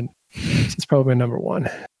moment. It's probably my number 1.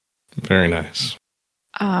 Very nice.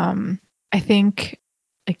 I think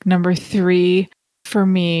like number 3 for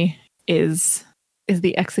me is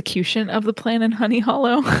the execution of the plan in Honey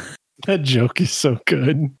Hollow. That joke is so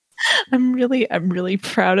good. I'm really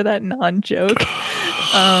proud of that non-joke.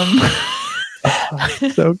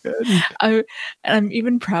 So good. I'm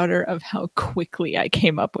even prouder of how quickly I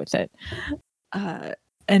came up with it.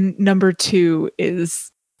 And number 2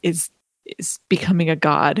 is becoming a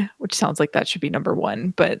god, which sounds like that should be number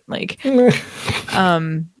 1, but like,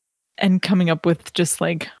 and coming up with just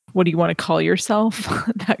like, what do you want to call yourself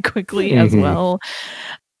that quickly as well.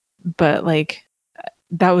 But like,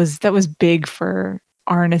 that was big for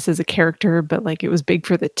Arnis as a character, but like it was big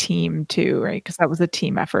for the team too, right? Because that was a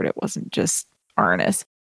team effort. It wasn't just Arnis,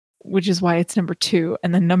 which is why it's number 2.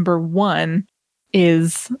 And then number 1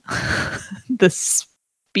 is the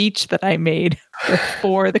speech that I made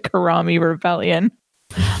before the Karami Rebellion.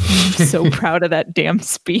 I'm so proud of that damn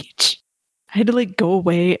speech. I had to like go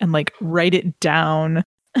away and like write it down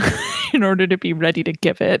in order to be ready to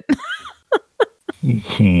give it.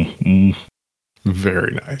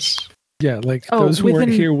 Very nice. Yeah, like those who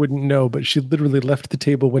weren't here wouldn't know, but she literally left the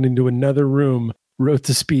table, went into another room, wrote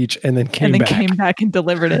the speech, and then came back and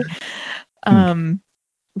delivered it.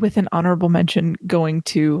 With an honorable mention going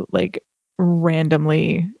to like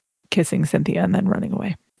randomly kissing Cynthia and then running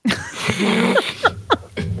away.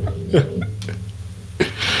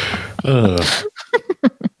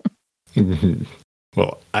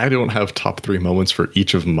 Well, I don't have top 3 moments for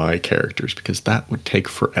each of my characters because that would take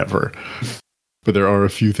forever. But there are a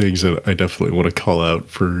few things that I definitely want to call out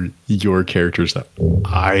for your characters that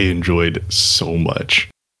I enjoyed so much.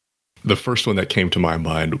 The first one that came to my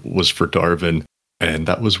mind was for Darvin, and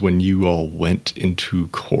that was when you all went into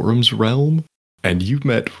Corum's realm, and you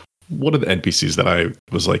met one of the NPCs that I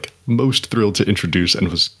was like most thrilled to introduce and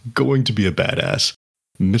was going to be a badass,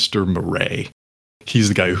 Mr. Murray. He's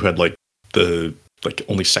the guy who had like the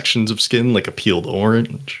only sections of skin, like a peeled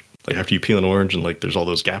orange. Like after you peel an orange and like there's all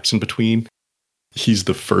those gaps in between. He's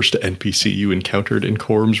the first NPC you encountered in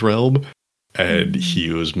Corum's realm, and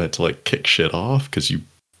he was meant to like kick shit off because you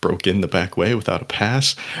broke in the back way without a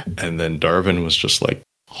pass. And then Darvin was just like,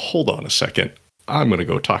 hold on a second, I'm gonna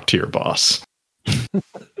go talk to your boss.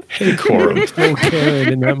 Hey, Corum. So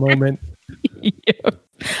Karen in that moment. Yeah.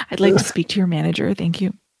 I'd like to speak to your manager. Thank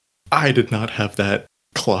you. I did not have that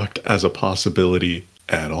clocked as a possibility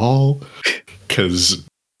at all, because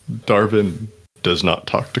Darvin does not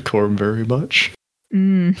talk to Corum very much.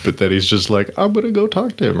 But then he's just like, I'm going to go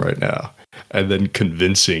talk to him right now. And then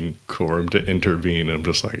convincing Corum to intervene. I'm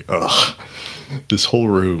just like, ugh, this whole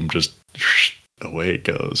room just away it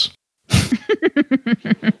goes.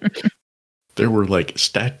 There were like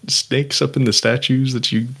snakes up in the statues that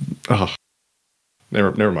you... Oh,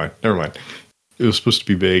 never mind. It was supposed to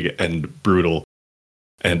be big and brutal.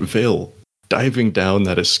 And Vale diving down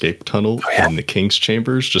that escape tunnel in the King's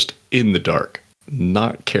Chambers, just in the dark,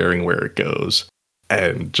 not caring where it goes.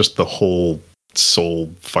 And just the whole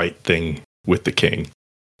soul fight thing with the king,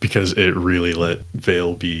 because it really let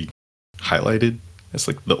Vale be highlighted. It's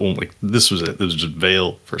like this was it. This was just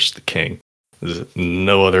Vale versus the king. There's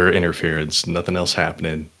no other interference, nothing else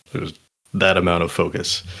happening. There was that amount of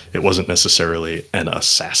focus. It wasn't necessarily an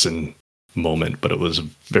assassin moment, but it was a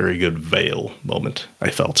very good Vale moment,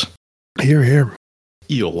 I felt. Here.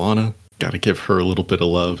 Iolana, gotta give her a little bit of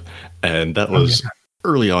love. And that was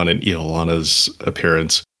early on in Iolana's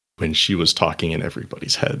appearance when she was talking in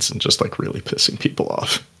everybody's heads and just like really pissing people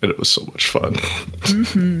off. And it was so much fun.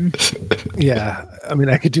 Yeah. I mean,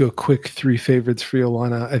 I could do a quick 3 favorites for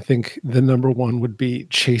Iolana. I think the number 1 would be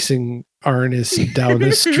chasing Arnis down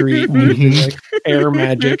the street using like air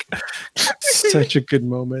magic. Such a good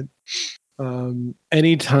moment.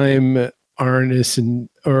 Anytime Arnis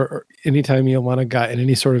or anytime Iolana got in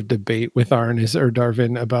any sort of debate with Arnis or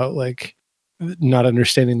Darvin about like not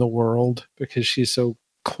understanding the world because she's so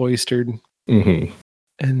cloistered. Mm-hmm.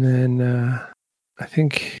 And then I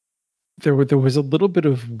think there was a little bit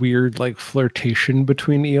of weird like flirtation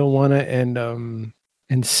between Iolana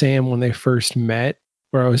and Sam when they first met,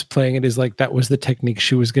 where I was playing it as like that was the technique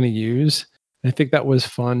she was going to use. And I think that was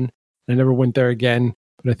fun. I never went there again,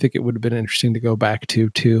 but I think it would have been interesting to go back to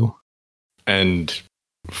too. And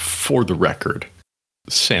for the record,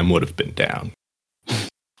 Sam would have been down.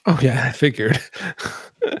 Oh yeah, I figured.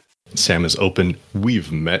 Sam is open.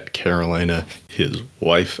 We've met Carolina, his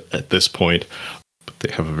wife, at this point, but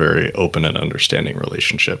they have a very open and understanding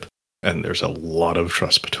relationship. And there's a lot of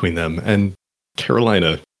trust between them. And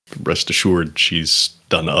Carolina, rest assured, she's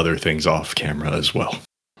done other things off camera as well.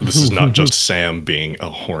 This is not just Sam being a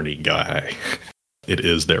horny guy. It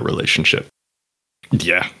is their relationship.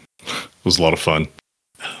 Yeah, it was a lot of fun.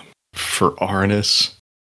 For Arnis,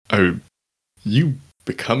 you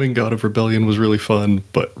becoming God of Rebellion was really fun,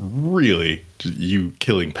 but really, you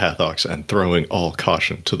killing Pathox and throwing all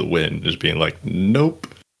caution to the wind, just being like, nope,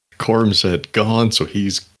 Corm said gone, so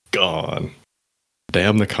he's gone.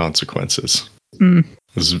 Damn the consequences. It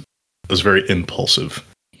was very impulsive.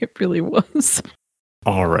 It really was.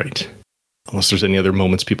 All right. Unless there's any other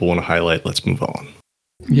moments people want to highlight, let's move on.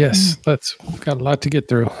 Yes, we've got a lot to get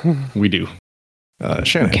through. We do.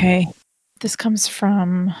 Shannon. Okay. This comes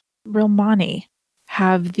from Rilmani.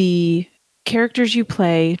 Have the characters you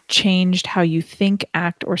play changed how you think,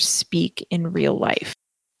 act, or speak in real life?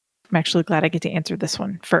 I'm actually glad I get to answer this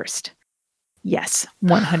one first. Yes,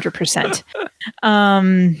 100%.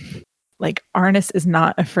 Like Arnis is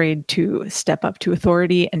not afraid to step up to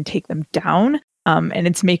authority and take them down. And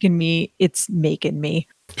it's making me.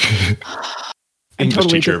 English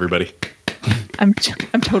teacher, everybody. I'm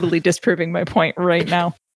totally disproving my point right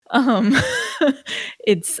now.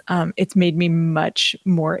 It's made me much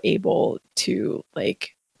more able to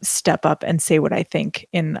like step up and say what I think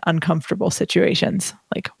in uncomfortable situations,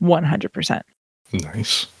 like 100%.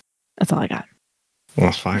 Nice. That's all I got. Well,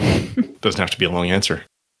 that's fine. Doesn't have to be a long answer.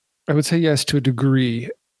 I would say yes to a degree.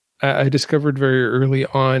 I discovered very early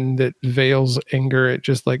on that Vale's anger at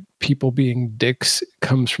just like people being dicks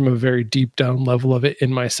comes from a very deep down level of it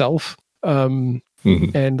in myself.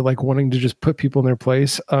 And like wanting to just put people in their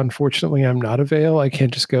place. Unfortunately, I'm not a Vale. I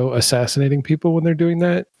can't just go assassinating people when they're doing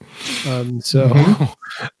that.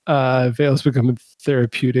 Vale's become a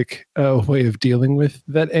therapeutic way of dealing with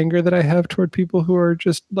that anger that I have toward people who are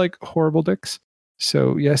just like horrible dicks.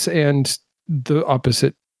 So yes, and the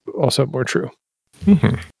opposite also more true.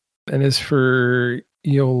 And as for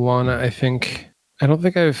Iolana, I don't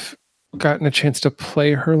think I've gotten a chance to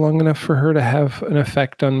play her long enough for her to have an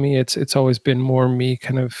effect on me. It's always been more me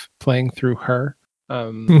kind of playing through her.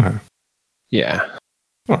 Yeah.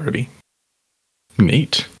 Alrighty.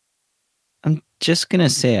 Nate. I'm just gonna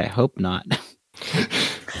say I hope not.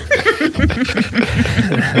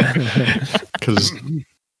 Because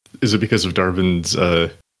is it because of Darvin's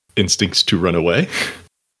instincts to run away?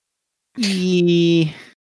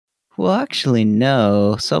 Well, actually,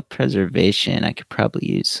 no. Self-preservation, I could probably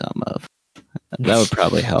use some of. That would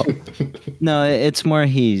probably help. No, it's more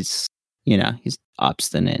he's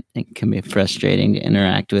obstinate and can be frustrating to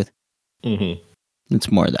interact with.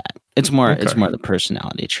 It's more that. It's more the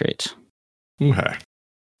personality traits. Okay.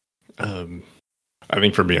 I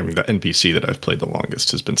think for me, the NPC that I've played the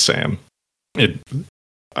longest has been Sam.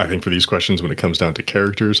 I think for these questions, when it comes down to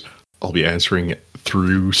characters, I'll be answering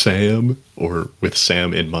through Sam or with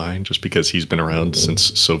Sam in mind, just because he's been around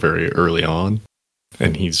since so very early on.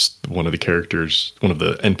 And he's one of the characters, one of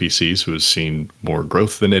the NPCs who has seen more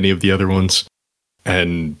growth than any of the other ones.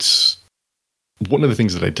 And one of the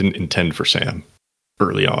things that I didn't intend for Sam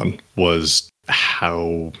early on was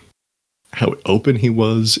how open he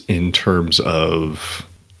was in terms of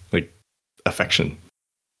like affection.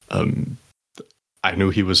 I knew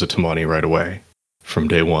he was a Tamani right away from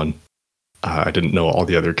day one. I didn't know all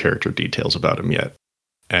the other character details about him yet.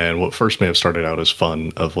 And what first may have started out as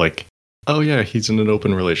fun of like, oh yeah, he's in an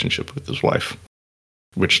open relationship with his wife.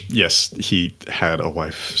 Which, yes, he had a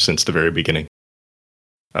wife since the very beginning.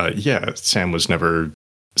 Sam was not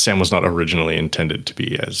originally intended to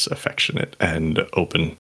be as affectionate and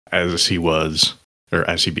open as he was, or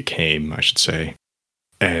as he became, I should say.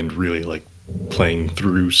 And really like playing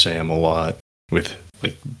through Sam a lot with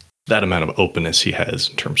like that amount of openness he has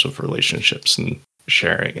in terms of relationships and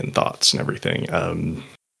sharing and thoughts and everything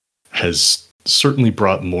has certainly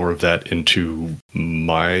brought more of that into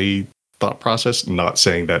my thought process. Not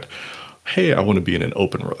saying that, hey, I want to be in an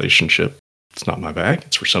open relationship. It's not my bag.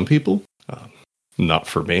 It's for some people, not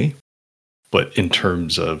for me. But in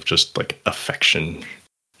terms of just like affection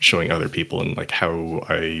showing other people and like how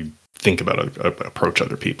I think about approach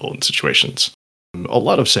other people in situations. A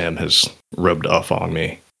lot of Sam has rubbed off on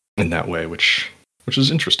me in that way, which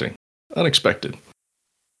is interesting, unexpected.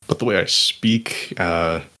 But the way I speak,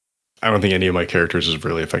 I don't think any of my characters has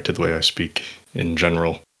really affected the way I speak in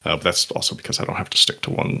general. But that's also because I don't have to stick to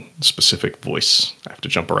one specific voice. I have to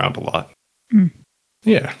jump around a lot. Mm.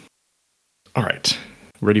 Yeah. All right.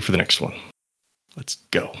 Ready for the next one. Let's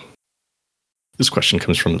go. This question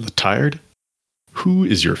comes from The Tired. Who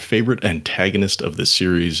is your favorite antagonist of the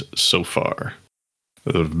series so far?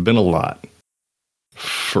 There have been a lot.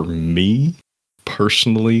 For me,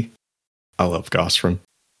 personally, I love Gosfram.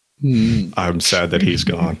 I'm sad that he's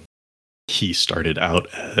gone. He started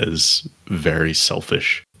out as very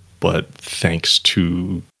selfish, but thanks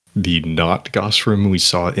to the not Gosfram we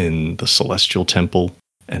saw in the Celestial Temple,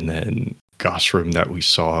 and then Gosfram that we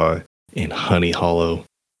saw in Honey Hollow,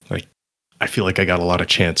 like, I feel like I got a lot of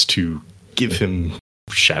chance to give him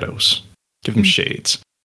shadows, give him shades,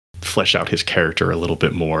 flesh out his character a little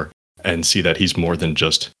bit more, and see that he's more than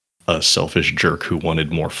just a selfish jerk who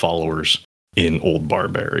wanted more followers in Old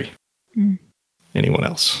Barberry. Anyone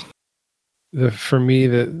else? For me,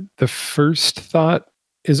 the first thought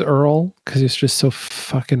is Earl, because he's just so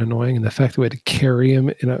fucking annoying, and the fact that we had to carry him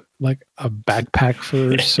in a backpack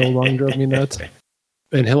for so long drove me nuts.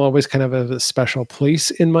 And he'll always kind of have a special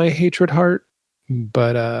place in my hatred heart.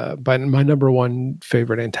 But my number one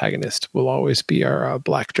favorite antagonist will always be our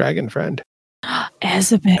Black Dragon friend.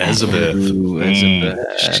 Elizabeth. Ooh,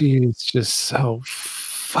 Elizabeth. She's just so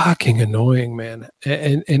fucking annoying, man.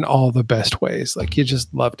 And in all the best ways. Like, you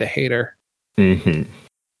just love to hate her. Mm-hmm.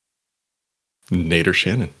 Nader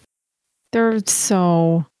Shannon. There are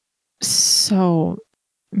so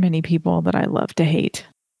many people that I love to hate.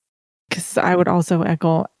 Because I would also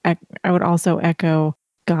echo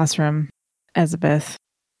Gosram, Elizabeth,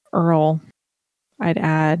 Earl. I'd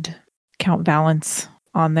add Count Valance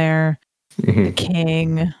on there. The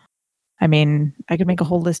King. I mean, I could make a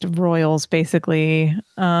whole list of royals, basically.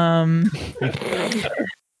 Anyone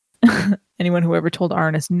who ever told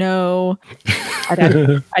Arnis no.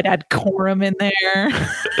 I'd add Coram in there.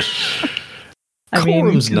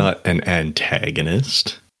 Coram's not an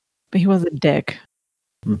antagonist. But he was a dick.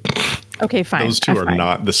 Okay, fine. Those two are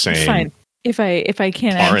not the same. Fine. If I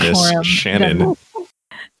can't add Arnis, Coram, Shannon.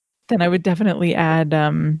 then I would definitely add.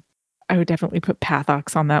 I would definitely put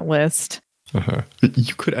Pathox on that list. Uh-huh.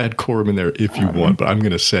 You could add Coram in there if you want, but I'm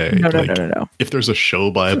going to say, no. If there's a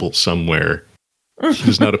show Bible somewhere, he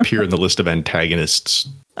does not appear in the list of antagonists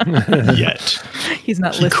yet. He's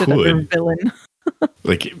not listed under villain.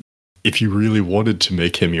 Like, if you really wanted to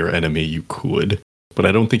make him your enemy, you could. But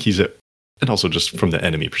I don't think he's and also just from the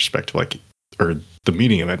enemy perspective, or the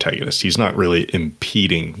meaning of antagonist, he's not really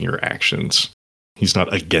impeding your actions. He's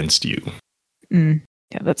not against you. Yeah,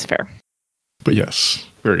 that's fair. But yes,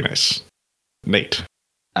 very nice. Nate.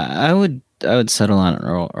 I would settle on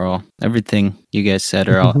Earl. Everything you guys said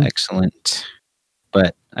are all excellent,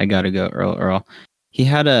 but I gotta go Earl. He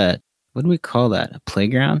had what do we call that? A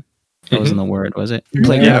playground? That wasn't the word, was it?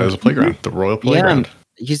 Playground. Yeah, it was a playground. The royal playground.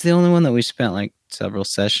 Yeah, he's the only one that we spent like several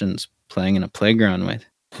sessions playing in a playground with,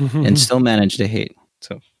 and still managed to hate.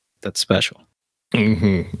 So that's special.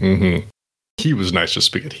 He was nice to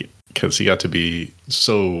speak at heat because he got to be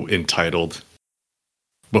so entitled.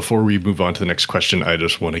 Before we move on to the next question, I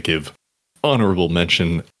just want to give honorable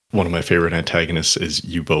mention. One of my favorite antagonists is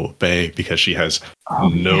Yubo Bay because she has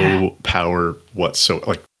no power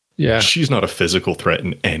whatsoever. She's not a physical threat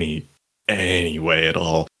in any way at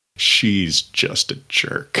all. She's just a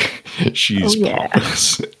jerk. She's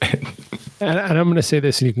pompous. And I'm going to say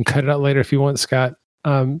this, and you can cut it out later if you want, Scott.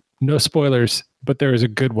 No spoilers, but there is a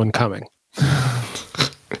good one coming.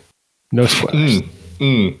 No spoilers.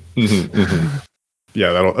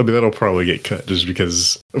 Yeah, that'll probably get cut just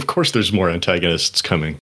because, of course, there's more antagonists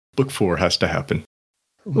coming. Book 4 has to happen.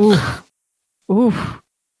 Ooh.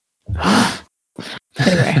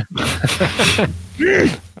 Anyway.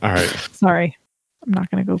 All right. Sorry. I'm not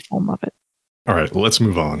going to go full Muppet. All right, let's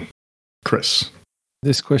move on. Chris.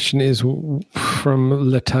 This question is from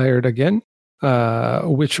Le Tired again.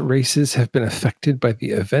 Which races have been affected by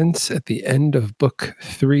the events at the end of Book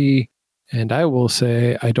 3? And I will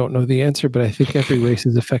say, I don't know the answer, but I think every race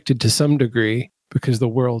is affected to some degree because the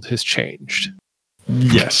world has changed.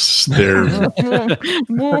 Yes, there is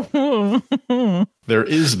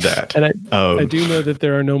that. And I do know that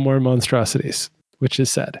there are no more monstrosities, which is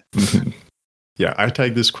sad. Yeah, I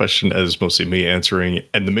tagged this question as mostly me answering.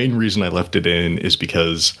 And the main reason I left it in is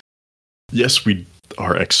because, yes, we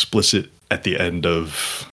are explicit at the end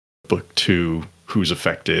of Book 2 who's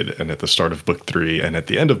affected, and at the start of book 3 and at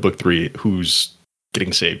the end of book 3, who's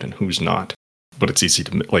getting saved and who's not. But it's easy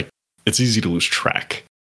to lose track.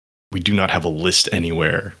 We do not have a list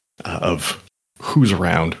anywhere of who's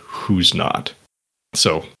around, who's not.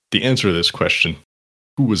 So the answer to this question,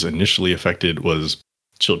 who was initially affected, was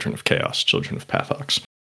Children of Chaos, Children of Pathox.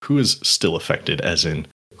 Who is still affected, as in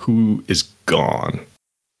who is gone,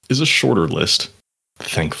 is a shorter list,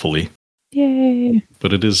 thankfully. Yay.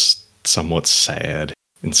 But it is somewhat sad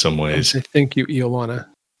in some ways. Thank you, Iolana.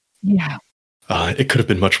 Yeah. It could have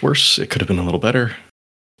been much worse. It could have been a little better.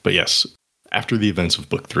 But yes, after the events of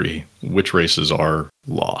book 3, which races are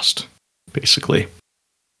lost, basically?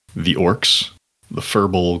 The orcs, the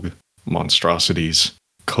furbolg, monstrosities,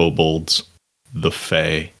 kobolds, the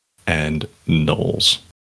fae, and gnolls.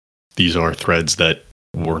 These are threads that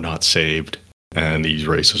were not saved, and these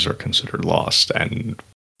races are considered lost, and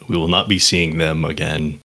we will not be seeing them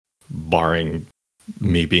again, barring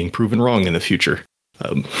me being proven wrong in the future.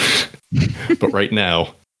 But right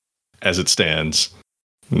now, as it stands,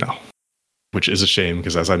 no. Which is a shame,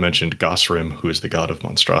 because as I mentioned, Gosrim, who is the god of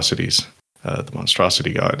monstrosities, the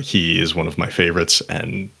monstrosity god, he is one of my favorites,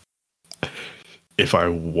 and if I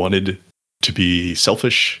wanted to be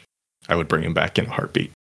selfish, I would bring him back in a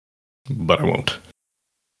heartbeat. But I won't.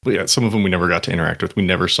 But yeah, some of them we never got to interact with. We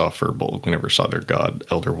never saw Furbolg. We never saw their god,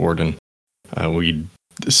 Elder Warden. We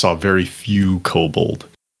saw very few kobold,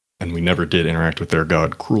 and we never did interact with their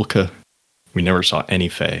god, Krulka. We never saw any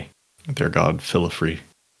fae, their god, Philifree.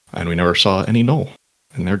 And we never saw any gnoll,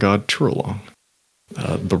 and their god, Turalong.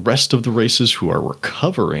 The rest of the races who are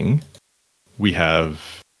recovering, we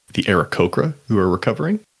have the Aarakocra, who are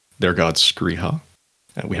recovering, their god, Skriha.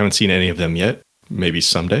 We haven't seen any of them yet, maybe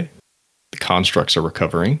someday. The constructs are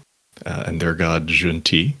recovering, and their god,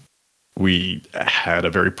 Junti. We had a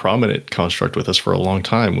very prominent construct with us for a long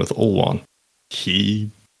time with Olwan. He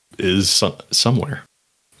is somewhere.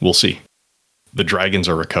 We'll see. The dragons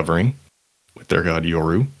are recovering with their god,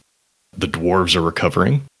 Yoru. The dwarves are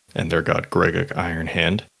recovering, and their god, Gregok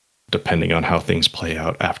Ironhand. Depending on how things play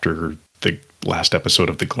out after the last episode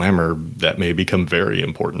of The Glamour, that may become very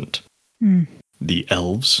important. The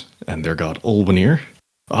elves and their god, Ulwenir.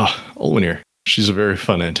 Ulwenir. She's a very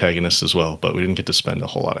fun antagonist as well, but we didn't get to spend a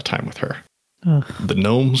whole lot of time with her. Ugh. The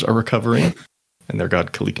gnomes are recovering, and their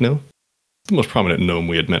god, Kalikno. The most prominent gnome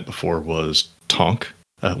we had met before was Tonk,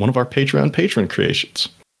 one of our Patreon patron creations.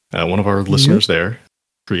 One of our listeners there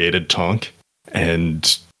created Tonk,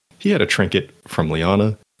 and he had a trinket from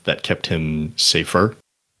Liana that kept him safer.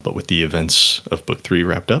 But with the events of Book 3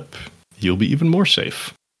 wrapped up, he'll be even more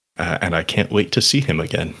safe. And I can't wait to see him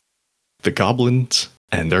again. The goblins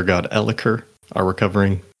and their god Eliker are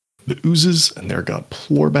recovering. The oozes and their god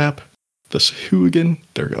Plorbap. The Sahuagin,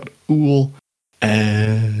 their god Uul.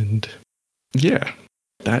 And yeah,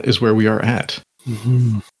 that is where we are at.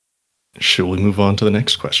 Mm-hmm. Shall we move on to the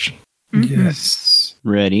next question? Mm-hmm. Yes.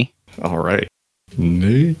 Ready? All right.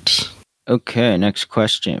 Nate. Okay, next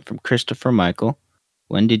question from Christopher Michael.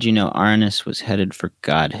 When did you know Arnis was headed for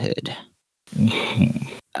godhood?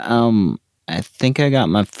 I think I got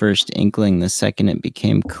my first inkling the second it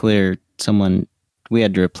became clear we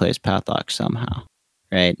had to replace Pathox somehow,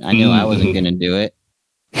 right? I knew I wasn't going to do it.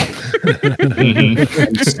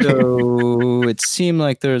 And so it seemed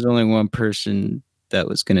like there was only one person that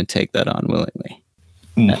was going to take that on willingly.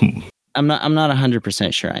 I'm not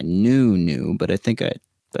 100% sure I knew, but I think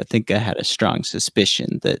I had a strong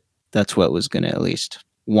suspicion that that's what was going to at least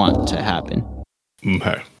want to happen.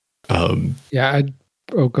 Okay. Go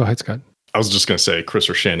ahead, Scott. I was just going to say, Chris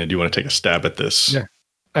or Shannon, do you want to take a stab at this? Yeah.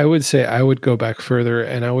 I would say I would go back further,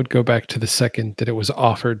 and I would go back to the second that it was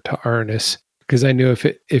offered to Arnis, because I knew if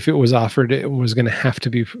it was offered, it was going to have to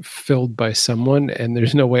be filled by someone, and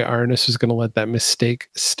there's no way Arnis was going to let that mistake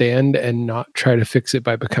stand and not try to fix it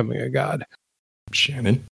by becoming a god.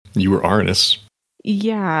 Shannon, you were Arnis.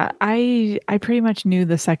 Yeah, I pretty much knew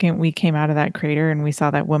the second we came out of that crater and we saw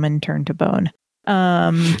that woman turn to bone.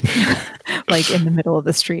 Like in the middle of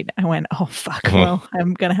the street. I went, oh fuck, well,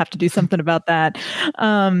 I'm gonna have to do something about that.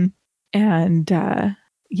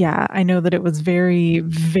 Yeah, I know that it was very,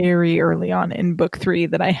 very early on in book 3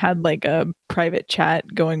 that I had like a private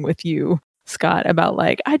chat going with you, Scott, about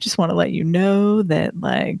like, I just want to let you know that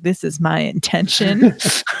like this is my intention.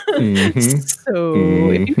 So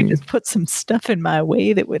if you could just put some stuff in my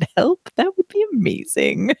way that would help, that would be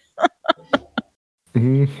amazing.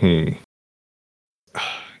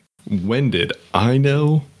 When did I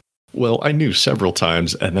know? Well, I knew several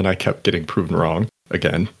times, and then I kept getting proven wrong.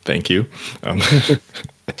 Again, thank you.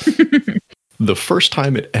 The first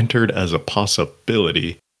time it entered as a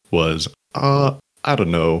possibility was, I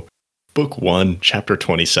don't know, Book 1, Chapter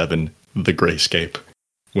 27, The Grayscape.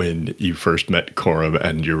 When you first met Coram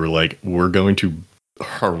and you were like, we're going to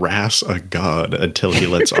harass a god until he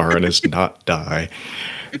lets Arnis not die.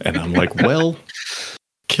 And I'm like, well,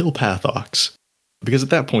 kill Pathox. Because at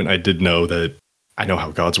that point I did know that I know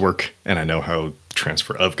how gods work and I know how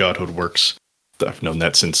transfer of godhood works. I've known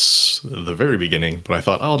that since the very beginning, but I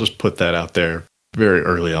thought I'll just put that out there very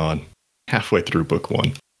early on, halfway through book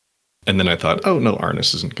 1. And then I thought, oh no,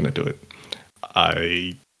 Arnis isn't going to do it.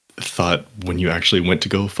 I thought when you actually went to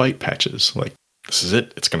go fight Patches, like, this is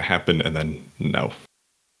it, it's going to happen, and then no.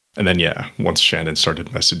 And then, yeah, once Shannon started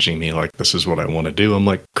messaging me like, this is what I want to do, I'm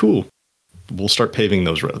like, cool, we'll start paving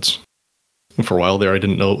those roads. And for a while there, I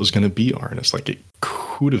didn't know it was going to be Arnis. Like, it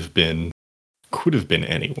could have been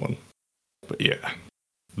anyone. But yeah,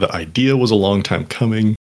 the idea was a long time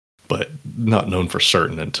coming, but not known for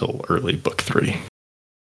certain until early book 3.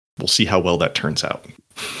 We'll see how well that turns out.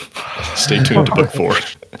 Stay tuned to book 4.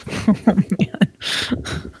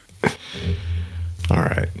 All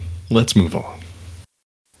right, let's move on.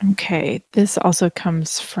 Okay, this also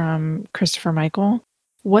comes from Christopher Michael.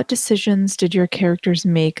 What decisions did your characters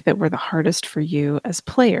make that were the hardest for you as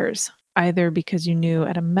players? Either because you knew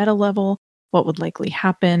at a meta level what would likely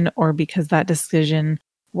happen, or because that decision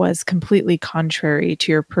was completely contrary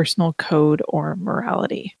to your personal code or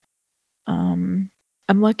morality.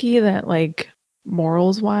 I'm lucky that, like,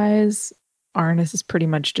 morals wise, Arnis is pretty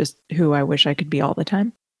much just who I wish I could be all the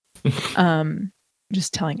time.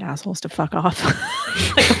 Just telling assholes to fuck off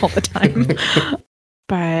like all the time.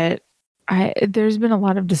 But there's been a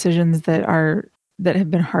lot of decisions that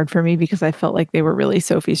have been hard for me because I felt like they were really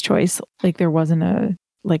Sophie's choice. Like, there wasn't a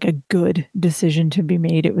good decision to be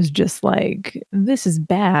made. It was just like, this is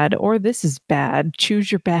bad or this is bad.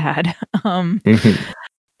 Choose your bad.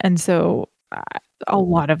 And so a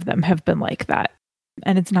lot of them have been like that.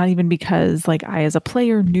 And it's not even because, like, I as a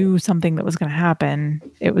player knew something that was going to happen.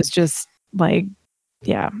 It was just like,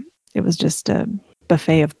 yeah, it was just a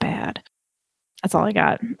buffet of bad. That's all I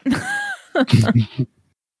got.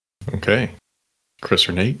 Okay. Chris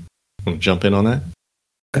or Nate, want to jump in on that?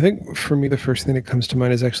 I think for me, the first thing that comes to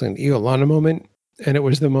mind is actually an Iolana moment. And it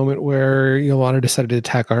was the moment where Iolana decided to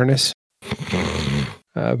attack Arnis.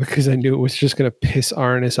 Because I knew it was just going to piss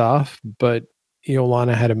Arnis off. But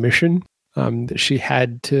Iolana had a mission that she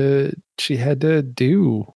had to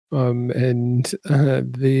do. And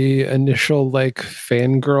the initial, like,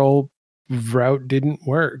 fangirl route didn't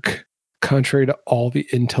work, contrary to all the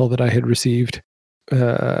intel that I had received.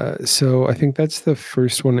 So I think that's the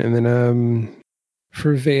first one. And then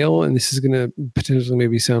for Vale, and this is going to potentially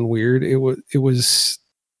maybe sound weird, it was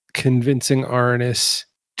convincing Arnis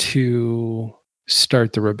to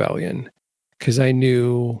start the rebellion. Because I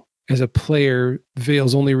knew as a player,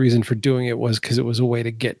 Vale's only reason for doing it was because it was a way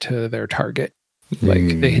to get to their target.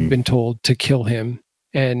 Like, they had been told to kill him,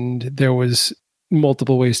 and there was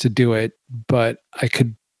multiple ways to do it, but I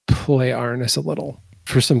could play Arnis a little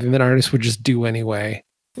for something that Arnis would just do anyway.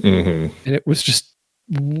 And it was just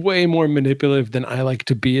way more manipulative than I like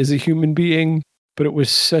to be as a human being, but it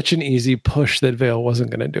was such an easy push that Vale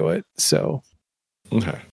wasn't going to do it. So,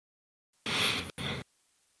 okay.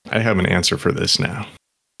 I have an answer for this now,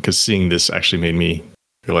 because seeing this actually made me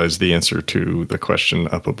realize the answer to the question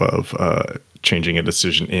up above, changing a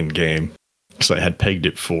decision in game, because I had pegged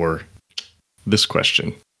it for this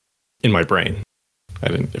question in my brain.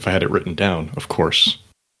 If I had it written down, of course,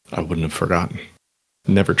 I wouldn't have forgotten.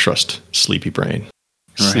 Never trust sleepy brain.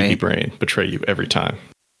 Right. Sleepy brain betray you every time.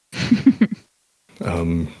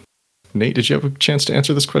 Nate, did you have a chance to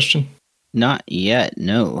answer this question? Not yet,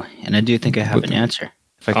 no. And I do think I have an answer.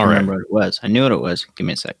 If I can remember what it was. I knew what it was. Give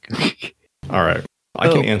me a sec. All right. I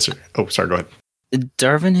can answer. Oh, sorry, go ahead.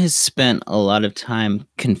 Darvin has spent a lot of time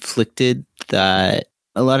conflicted that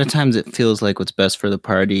a lot of times it feels like what's best for the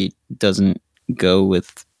party doesn't go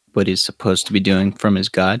with what he's supposed to be doing from his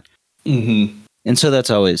god. Mm-hmm. And so that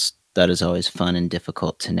is always fun and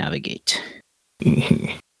difficult to navigate.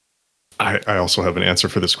 Mm-hmm. I also have an answer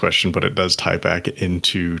for this question, but it does tie back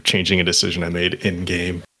into changing a decision I made in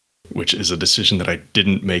game, which is a decision that I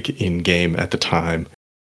didn't make in game at the time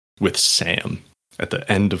with Sam. At the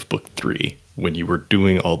end of book 3, when you were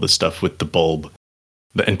doing all the stuff with the bulb,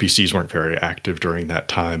 the NPCs weren't very active during that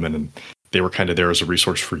time, and they were kind of there as a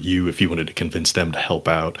resource for you if you wanted to convince them to help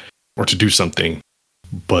out or to do something.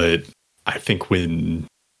 But I think when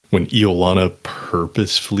Iolana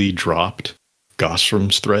purposefully dropped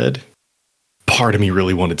Gosram's thread, part of me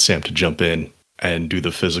really wanted Sam to jump in and do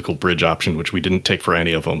the physical bridge option, which we didn't take for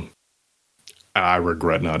any of them. I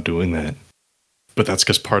regret not doing that. But that's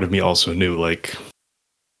because part of me also knew, like,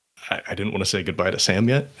 I didn't want to say goodbye to Sam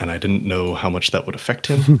yet, and I didn't know how much that would affect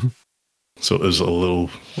him. So it was a little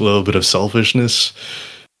bit of selfishness,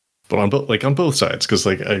 but on both sides, because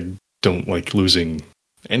like I don't like losing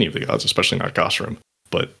any of the gods, especially not Gosram.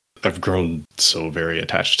 But I've grown so very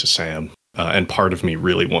attached to Sam, and part of me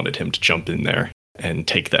really wanted him to jump in there and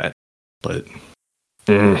take that, but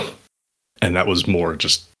and that was more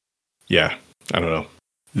just I don't know.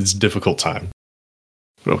 It's a difficult time.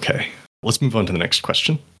 But okay, let's move on to the next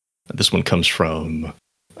question. This one comes from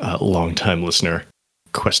a longtime listener,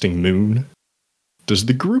 Questing Moon. Does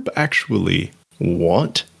the group actually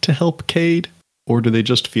want to help Cade, or do they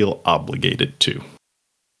just feel obligated to?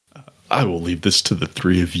 I will leave this to the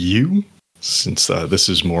three of you, since this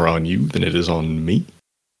is more on you than it is on me.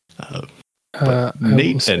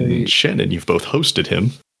 Nate and Shannon, you've both hosted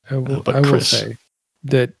him. I will say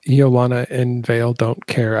that Iolana and Vale don't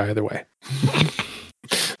care either way.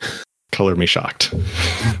 Color me shocked.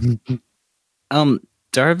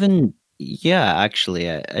 Darvin, yeah,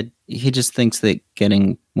 actually, he just thinks that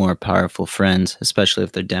getting more powerful friends, especially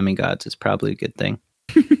if they're demigods, is probably a good thing.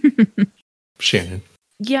 Shannon.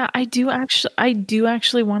 Yeah, I do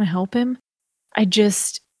actually want to help him.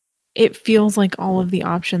 It feels like all of the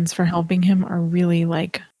options for helping him are really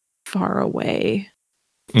like far away.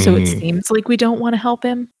 So it seems like we don't want to help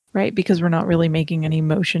him, right? Because we're not really making any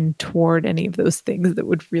motion toward any of those things that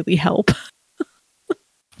would really help.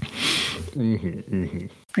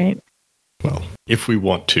 Right? Well, if we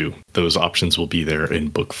want to, those options will be there in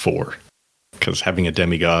book 4. Because having a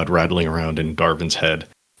demigod rattling around in Darvin's head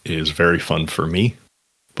is very fun for me,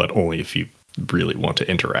 but only if you really want to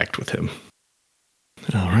interact with him.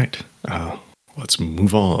 All right. Let's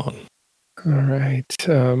move on. All right.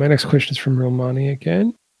 My next question is from Romani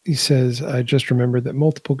again. He says, I just remembered that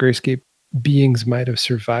multiple Grayscape beings might have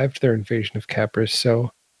survived their invasion of Capris. So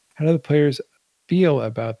how do the players feel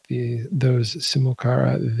about those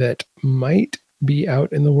Simulacra that might be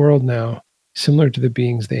out in the world now, similar to the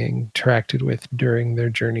beings they interacted with during their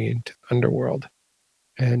journey into Underworld?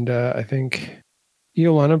 And I think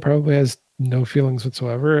Iolana probably has no feelings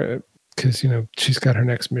whatsoever because, she's got her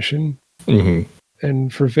next mission. Mm-hmm.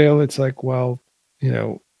 And for Vale, it's like, well,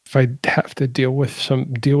 if I have to deal with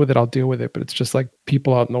it, I'll deal with it. But it's just like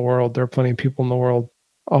people out in the world. There are plenty of people in the world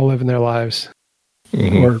all living their lives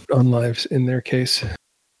or unlives in their case.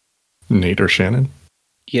 Nate or Shannon?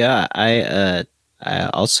 Yeah, I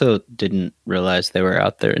also didn't realize they were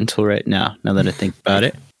out there until right now that I think about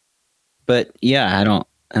it. But yeah, I don't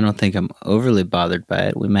think I'm overly bothered by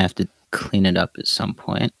it. We may have to clean it up at some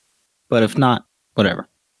point. But if not, whatever.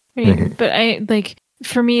 Right. But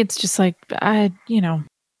for me, it's just like,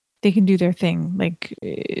 they can do their thing. Like,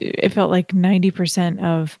 it felt like 90%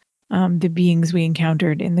 of the beings we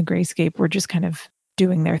encountered in the Grayscape were just kind of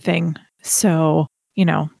doing their thing. So,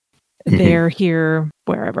 they're here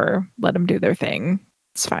wherever. Let them do their thing.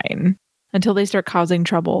 It's fine. Until they start causing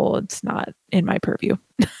trouble, it's not in my purview.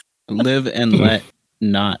 Live and let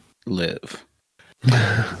not live.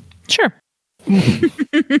 Sure.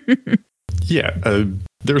 Yeah,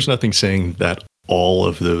 there's nothing saying that all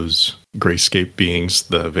of those Grayscape beings,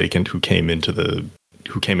 the Vacant who came into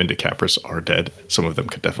Capris, are dead. Some of them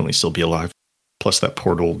could definitely still be alive. Plus, that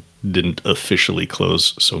portal didn't officially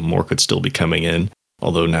close, so more could still be coming in.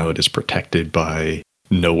 Although now it is protected by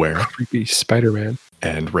Nowhere, creepy Spider-Man,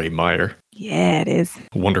 and Ray Meyer. Yeah, it is.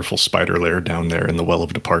 Wonderful spider lair down there in the Well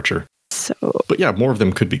of Departure. But yeah, more of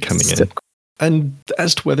them could be coming in. And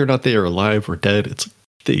as to whether or not they are alive or dead,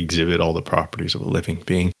 they exhibit all the properties of a living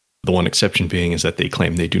being. The one exception being is that they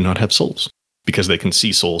claim they do not have souls, because they can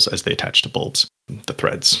see souls as they attach to bulbs, the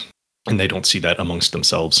threads, and they don't see that amongst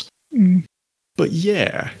themselves. But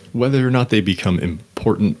yeah, whether or not they become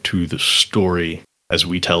important to the story as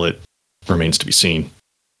we tell it remains to be seen.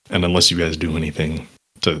 And unless you guys do anything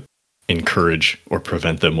to encourage or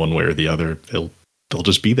prevent them one way or the other, they'll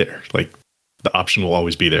just be there. Like, the option will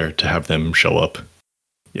always be there to have them show up.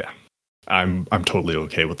 Yeah, I'm totally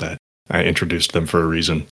okay with that. I introduced them for a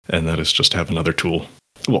reason, and that is just to have another tool.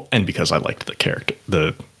 Well, and because I liked the character,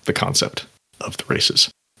 the concept of the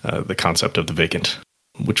races, the concept of the Vacant,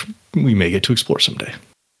 which we may get to explore someday.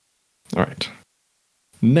 All right.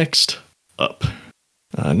 Next up,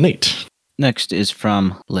 Nate. Next is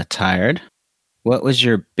from Letired. What was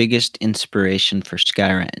your biggest inspiration for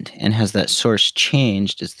Skyrend, and has that source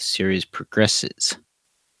changed as the series progresses?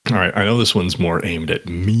 All right, I know this one's more aimed at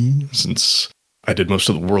me since I did most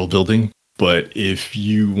of the world building, but if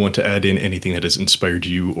you want to add in anything that has inspired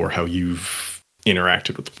you or how you've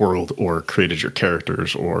interacted with the world or created your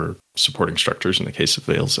characters or supporting structures in the case of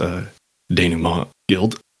Vale's denouement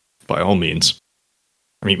guild, by all means.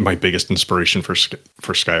 I mean, my biggest inspiration for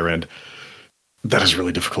Skyrend, that is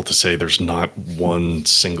really difficult to say. There's not one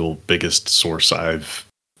single biggest source. I've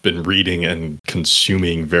been reading and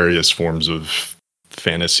consuming various forms of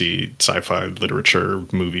fantasy, sci-fi literature,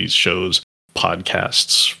 movies, shows,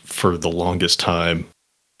 podcasts for the longest time.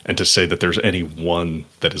 And to say that there's any one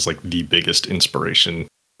that is like the biggest inspiration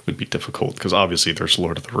would be difficult, because obviously there's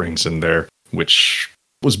Lord of the Rings in there, which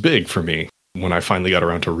was big for me when I finally got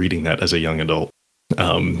around to reading that as a young adult.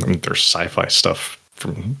 I mean, there's sci-fi stuff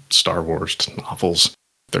from Star Wars to novels.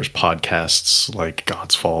 There's podcasts like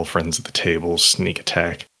God's Fall, Friends at the Table, Sneak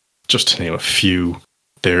Attack, just to name a few.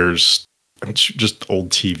 There's just old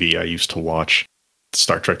TV I used to watch.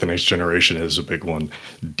 Star Trek The Next Generation is a big one.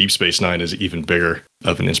 Deep Space Nine is even bigger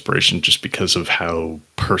of an inspiration just because of how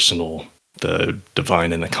personal the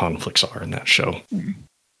divine and the conflicts are in that show.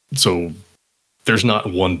 So there's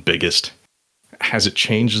not one biggest. Has it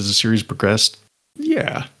changed as the series progressed?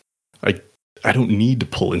 Yeah. I don't need to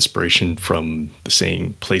pull inspiration from the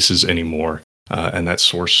same places anymore. And that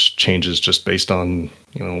source changes just based on,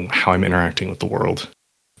 how I'm interacting with the world.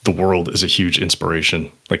 The world is a huge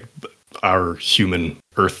inspiration. Like our human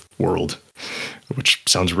Earth world, which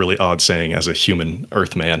sounds really odd saying as a human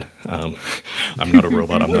Earth man. I'm not a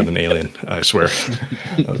robot. I'm not an alien. I swear.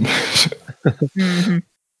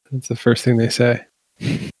 That's the first thing they say.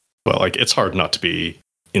 Well, it's hard not to be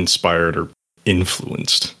inspired or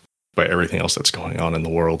influenced by everything else that's going on in the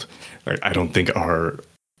world. I don't think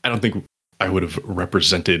I would have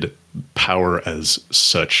represented power as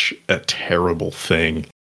such a terrible thing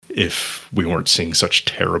if we weren't seeing such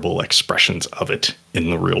terrible expressions of it in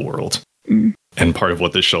the real world. And part of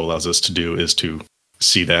what this show allows us to do is to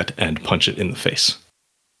see that and punch it in the face.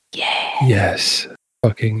 Yeah. Yes.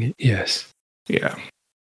 Fucking yes. Yeah.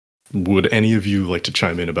 Would any of you like to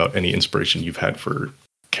chime in about any inspiration you've had for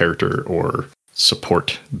character or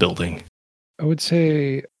support building? I would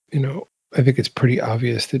say, I think it's pretty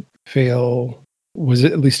obvious that Vale was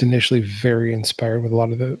at least initially very inspired with a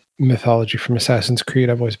lot of the mythology from Assassin's Creed.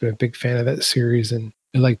 I've always been a big fan of that series, and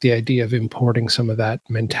I like the idea of importing some of that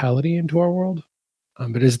mentality into our world.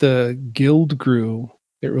 But as the guild grew,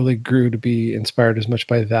 it really grew to be inspired as much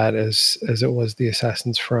by that as it was the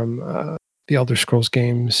assassins from the Elder Scrolls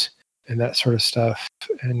games and that sort of stuff.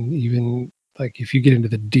 And even if you get into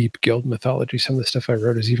the deep guild mythology, some of the stuff I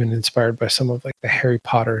wrote is even inspired by some of the Harry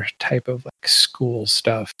Potter type of school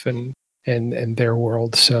stuff and their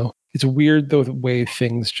world. So it's weird though, the way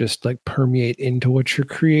things just permeate into what you're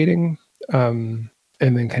creating. And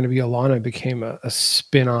then kind of Yolana became a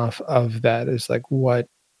spin-off of that, is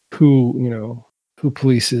who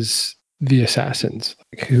polices the assassins,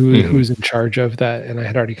 who's in charge of that. And I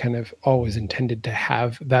had already kind of always intended to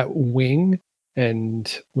have that wing.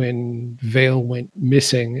 And when Vale went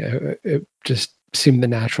missing, it just seemed the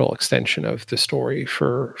natural extension of the story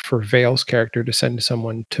for Vale's character to send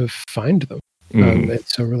someone to find them. And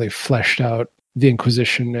so really fleshed out the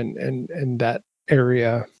Inquisition and that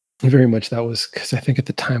area. Very much that was because I think at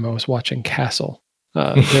the time I was watching Castle.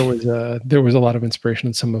 There was a lot of inspiration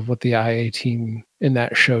in some of what the IA team in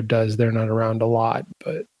that show does. They're not around a lot,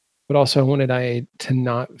 but also I wanted IA to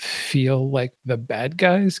not feel like the bad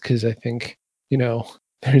guys, because I think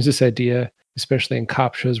there's this idea, especially in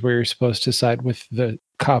cop shows, where you're supposed to side with the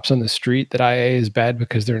cops on the street, that IA is bad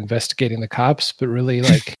because they're investigating the cops, but really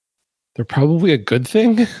they're probably a good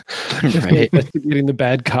thing. Right. Investigating the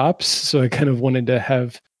bad cops. So I kind of wanted to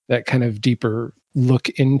have that kind of deeper look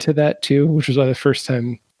into that too, which was why the first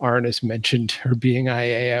time Arnis mentioned her being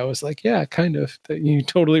IA, I was like, yeah, kind of. You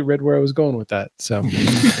totally read where I was going with that. So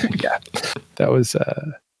yeah, that was,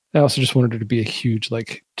 I also just wanted her to be a huge,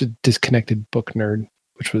 disconnected book nerd,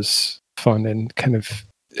 which was fun and kind of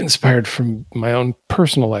inspired from my own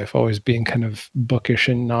personal life, always being kind of bookish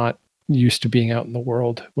and not used to being out in the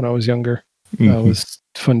world when I was younger. It was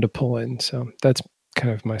fun to pull in. So that's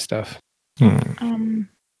kind of my stuff.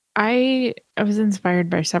 I was inspired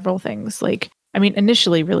by several things.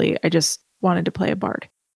 Initially, really, I just wanted to play a bard.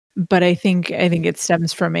 But I think it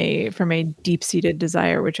stems from a deep-seated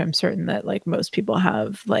desire, which I'm certain that most people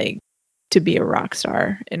have, to be a rock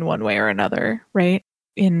star in one way or another, right?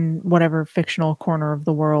 In whatever fictional corner of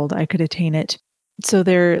the world I could attain it. So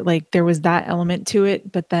there was that element to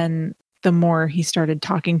it, but then the more he started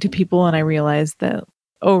talking to people, and I realized that,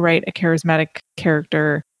 oh right, a charismatic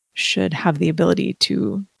character should have the ability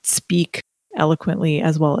to speak eloquently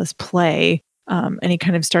as well as play. And he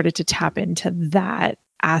kind of started to tap into that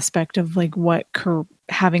aspect of what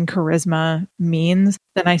having charisma means.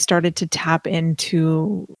 Then I started to tap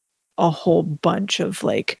into a whole bunch of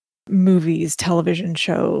movies, television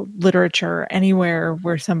show, literature, anywhere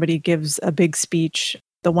where somebody gives a big speech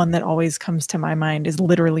the one that always comes to my mind is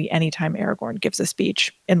literally anytime Aragorn gives a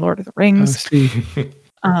speech in Lord of the Rings.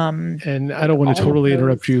 And I don't want to totally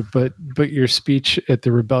interrupt you, but your speech at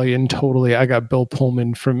the rebellion, totally, I got Bill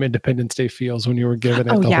Pullman from Independence Day feels when you were giving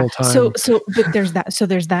it the whole time. But there's that. So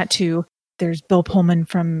there's that too. There's Bill Pullman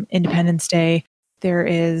from Independence Day. There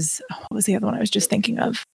is, what was the other one I was just thinking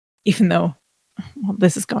of? Even though, well,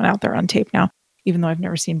 this is going out there on tape now, even though I've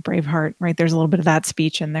never seen Braveheart, right? There's a little bit of that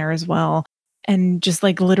speech in there as well. And just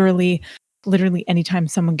like literally anytime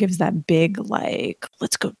someone gives that big, like,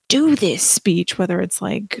 let's go do this speech, whether it's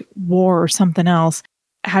like war or something else,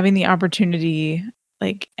 having the opportunity,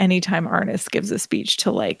 like anytime Arnis gives a speech,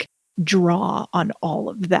 to like draw on all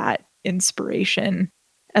of that inspiration,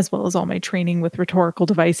 as well as all my training with rhetorical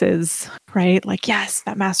devices, right? Like, yes,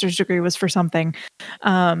 that master's degree was for something,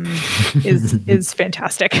 is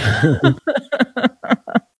fantastic.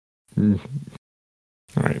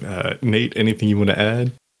 All right, Nate, anything you want to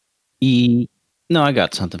add? No, I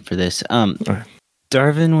got something for this.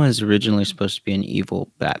 Darwin was originally supposed to be an evil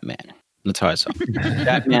Batman. That's how I saw it.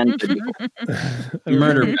 Batman,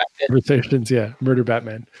 murder Batman. Conversations, yeah. Murder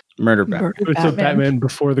Batman. Murder Batman. So Batman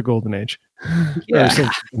before the Golden Age.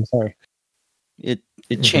 Yeah. I'm sorry. It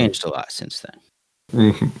changed a lot since then.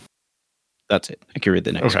 Mm-hmm. That's it. I can read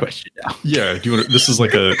the next question now. Yeah. Do you want to, this is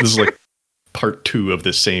like part 2 of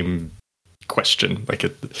the same question. Like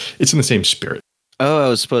it's in the same spirit. Oh, I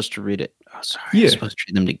was supposed to read it. Oh, sorry. Yeah. I was supposed to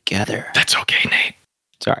read them together. That's okay, Nate.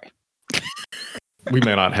 Sorry. We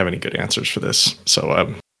may not have any good answers for this,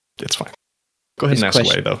 so it's fine. Go ahead and ask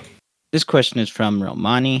away, though. This question is from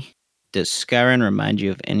Romani. Does Skyrim remind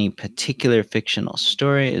you of any particular fictional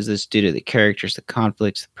story? Is this due to the characters, the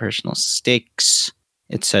conflicts, the personal stakes,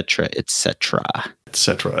 etc., etc.,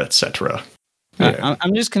 etc., etc.?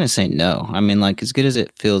 I'm just going to say no. I mean, like, as good as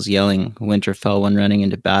it feels yelling Winterfell when running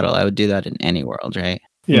into battle, I would do that in any world, right?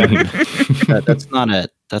 Yeah. That's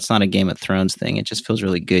not a Game of Thrones thing. It just feels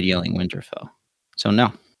really good yelling Winterfell. So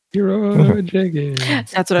no. Leroy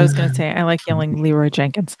Jenkins. That's what I was going to say. I like yelling Leroy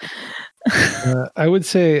Jenkins. I would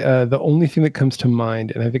say the only thing that comes to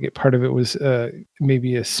mind, and I think part of it was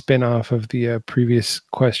maybe a spin-off of the previous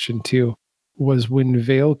question too, was when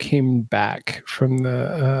Vale came back from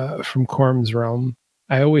Corm's realm.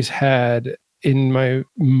 I always had in my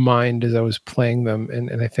mind as I was playing them,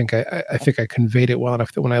 and I think I conveyed it well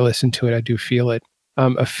enough that when I listen to it, I do feel it.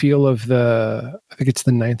 A feel of I think it's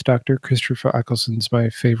the 9th Doctor. Christopher Eccleston's my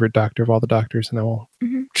favorite Doctor of all the Doctors, and I will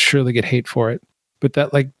surely get hate for it. But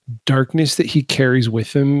that like darkness that he carries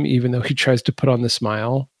with him, even though he tries to put on the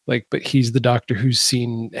smile, but he's the Doctor who's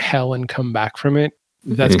seen hell and come back from it.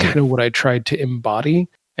 That's kind of what I tried to embody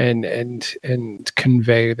and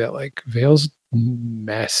convey, that like Vale's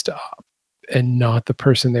messed up and not the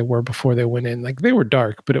person they were before they went in. Like, they were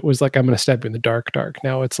dark, but it was like, I'm going to stab you in the dark.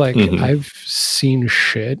 Now it's like, I've seen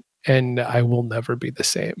shit and I will never be the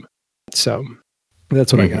same. So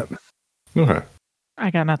that's what I got. Okay.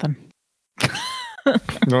 I got nothing.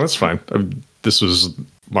 No, that's fine. This was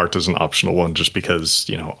marked as an optional one just because,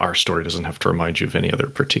 our story doesn't have to remind you of any other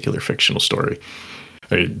particular fictional story.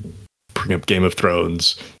 I bring up Game of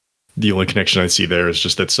Thrones. The only connection I see there is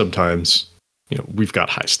just that sometimes, we've got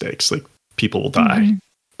high stakes. Like, people will die.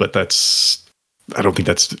 But I don't think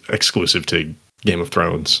that's exclusive to Game of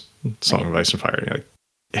Thrones, Song of Ice and Fire. Like,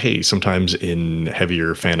 hey, sometimes in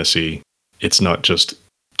heavier fantasy, it's not just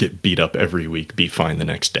get beat up every week, be fine the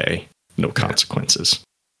next day. No consequences.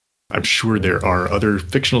 I'm sure there are other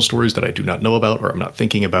fictional stories that I do not know about or I'm not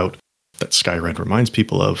thinking about that Skyrim reminds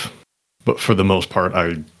people of. But for the most part,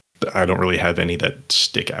 I don't really have any that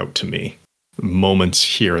stick out to me. Moments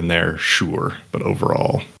here and there, sure, but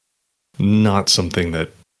overall, not something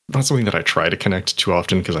that I try to connect too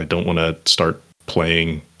often because I don't want to start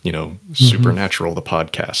playing, Supernatural, the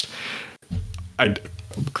podcast. I'd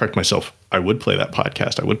correct myself. I would play that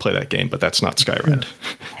podcast. I would play that game, but that's not Skyrim.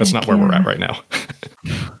 That's not where we're at right now.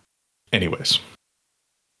 Anyways,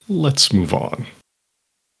 let's move on.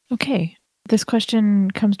 Okay. This question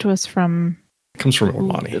comes to us from... It comes from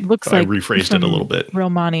Romani. It looks like I rephrased it a little bit.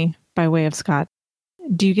 Romani, by way of Scott.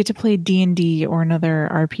 Do you get to play D&D or another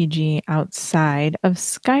RPG outside of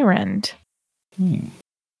Skyrend?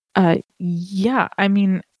 Yeah. I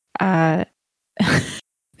mean, 3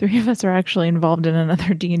 of us are actually involved in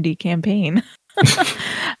another D&D campaign.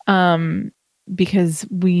 Because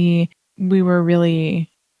we were really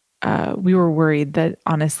we were worried that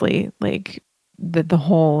honestly, like, that the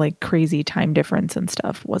whole like crazy time difference and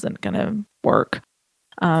stuff wasn't gonna work.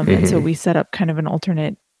 And so we set up kind of an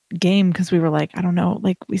alternate game because we were like, I don't know,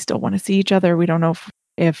 like, we still want to see each other. We don't know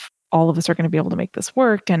if all of us are going to be able to make this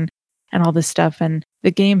work. And and all this stuff. And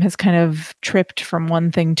the game has kind of tripped from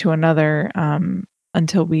one thing to another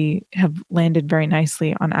until we have landed very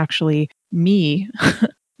nicely on actually me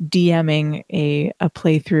DMing a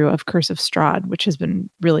playthrough of Curse of Strahd, which has been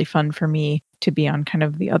really fun for me to be on kind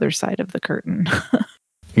of the other side of the curtain.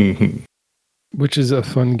 Which is a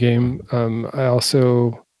fun game. I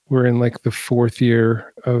also, we're in like the fourth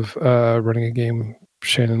year of running a game,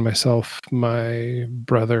 Shannon, myself, my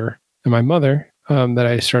brother, and my mother, that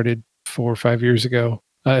I started 4 or 5 years ago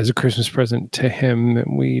as a Christmas present to him.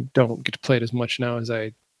 And we don't get to play it as much now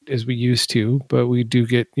as we used to, but we do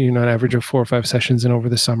get, an average of 4 or 5 sessions in over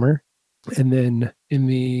the summer. And then in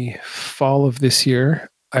the fall of this year,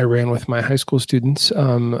 I ran with my high school students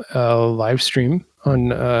a live stream on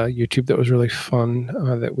YouTube that was really fun,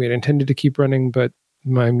 that we had intended to keep running, but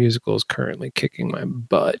my musical is currently kicking my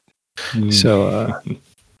butt. So,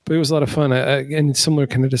 but it was a lot of fun. And similar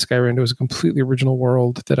kind of to Skyrend, it was a completely original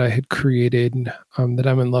world that I had created, that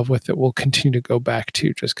I'm in love with, that we'll continue to go back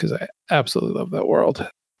to just because I absolutely love that world.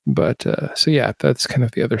 But so yeah, that's kind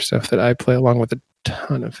of the other stuff that I play, along with a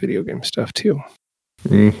ton of video game stuff too.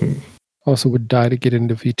 Also would die to get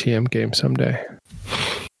into VTM games someday.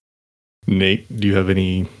 Nate, do you have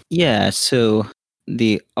any? Yeah, so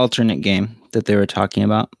the alternate game that they were talking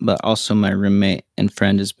about, but also my roommate and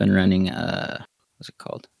friend has been running, what's it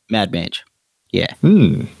called? Mad Mage. Yeah.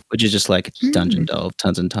 Which is just like dungeon delve,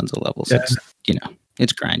 tons and tons of levels. Yeah.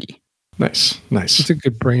 It's grindy. Nice. It's a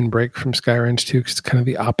good brain break from Skyrend too, because it's kind of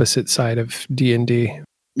the opposite side of D&D.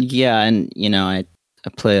 Yeah, and I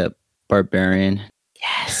play a barbarian.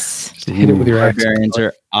 Yes. Just hit it with your axe. Barbarians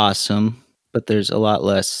are awesome, but there's a lot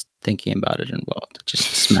less thinking about it involved. Just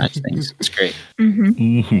smash things. It's great.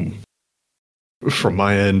 From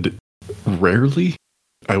my end, rarely.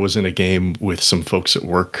 I was in a game with some folks at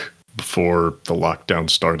work before the lockdown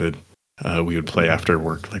started. We would play after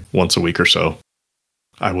work like once a week or so.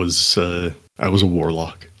 I was a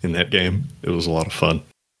warlock in that game. It was a lot of fun.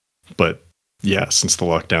 But yeah, since the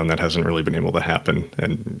lockdown, that hasn't really been able to happen,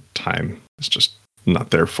 and time is just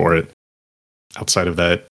not there for it. Outside of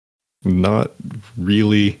that, not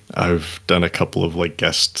really. I've done a couple of like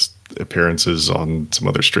guest appearances on some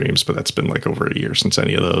other streams, but that's been like over a year since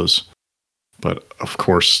any of those. But of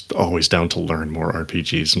course, always down to learn more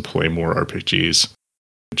RPGs and play more RPGs,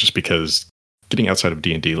 just because getting outside of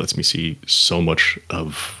D&D lets me see so much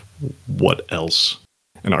of what else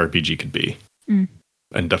an RPG could be.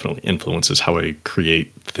 And definitely influences how I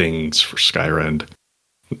create things for Skyrend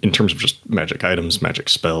in terms of just magic items, magic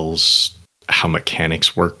spells, how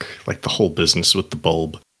mechanics work, like the whole business with the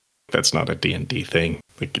bulb. That's not a D&D thing.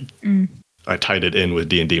 Like I tied it in with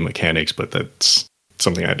D&D mechanics, but that's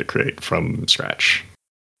something I had to create from scratch.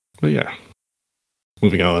 But yeah,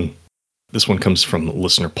 moving on. This one comes from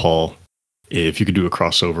listener Paul. If you could do a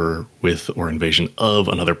crossover with or invasion of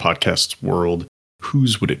another podcast's world,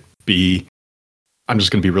 whose would it be? I'm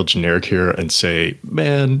just going to be real generic here and say,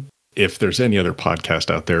 man, if there's any other podcast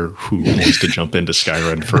out there who wants to jump into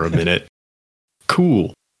Skyrend for a minute,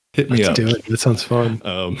 cool. Hit me up. Let's do it. That sounds fun.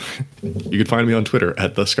 You can find me on Twitter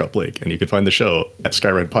at the Scott Blake, and you can find the show at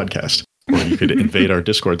Skyrend Podcast. Or you could invade our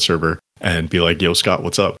Discord server and be like, yo, Scott,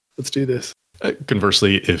 what's up? Let's do this.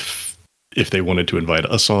 Conversely, if they wanted to invite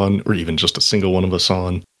us on, or even just a single one of us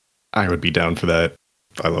on, I would be down for that.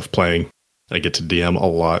 I love playing. I get to DM a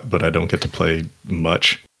lot, but I don't get to play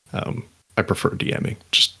much. I prefer DMing,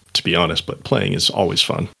 just to be honest, but playing is always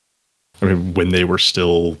fun. I mean, when they were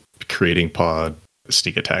still creating Pod,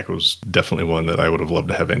 Sneak Attack was definitely one that I would have loved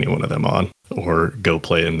to have any one of them on, or go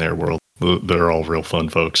play in their world. They're all real fun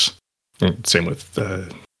folks. Same with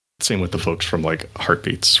the folks from like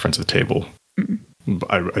Heartbeats, Friends of the Table.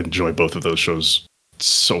 I enjoy both of those shows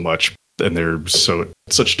so much, and they're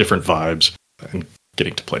such different vibes. And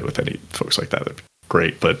getting to play with any folks like that would be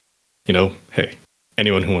great. But hey,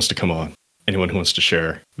 anyone who wants to come on, anyone who wants to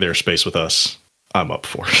share their space with us, I'm up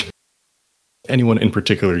for it. Anyone in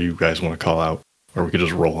particular you guys want to call out, or we could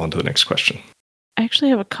just roll on to the next question. I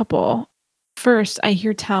actually have a couple. First, I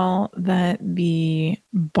hear tell that the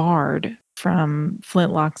bard from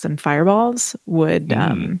Flintlocks and Fireballs would,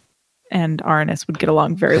 and Arnis would get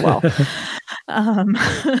along very well.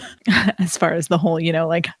 As far as the whole,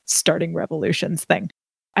 like starting revolutions thing.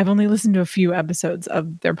 I've only listened to a few episodes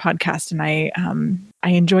of their podcast, and I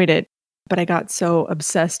enjoyed it, but I got so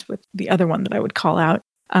obsessed with the other one that I would call out,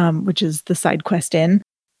 which is the Side Quest Inn.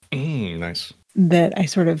 Nice. That I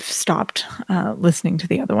sort of stopped listening to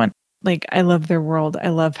the other one. Like, I love their world. I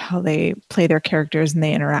love how they play their characters and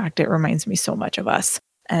they interact. It reminds me so much of us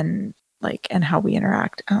and how we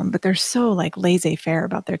interact. But they're so like laissez-faire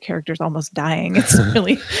about their characters almost dying. It's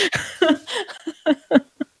really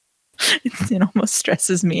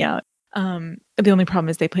stresses me out. The only problem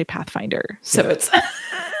is they play Pathfinder, so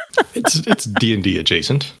it's D&D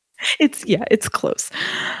adjacent. It's close.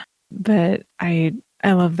 But I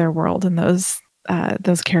love their world and those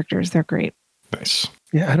characters. They're great. Nice.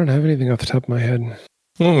 Yeah, I don't have anything off the top of my head.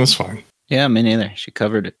 Well, that's fine. Yeah, me neither. She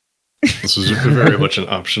covered it. This was very much an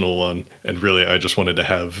optional one, and really, I just wanted to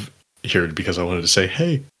have here because I wanted to say,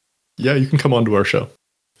 hey, yeah, you can come on to our show.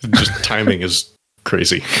 Just timing is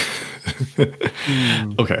crazy.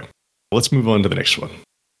 Okay, let's move on to the next one.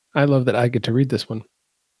 I love that I get to read this one.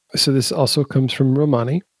 So this also comes from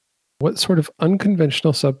Romani. What sort of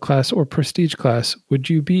unconventional subclass or prestige class would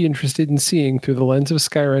you be interested in seeing through the lens of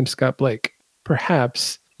Skyrim Scott Blake?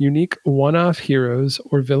 Perhaps unique one-off heroes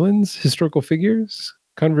or villains, historical figures,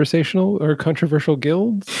 conversational or controversial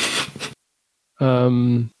guilds.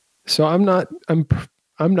 So I'm not going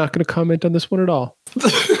to comment on this one at all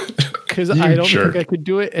because I don't think I could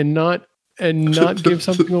do it and not give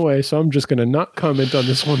something away. So I'm just going to not comment on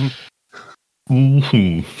this one.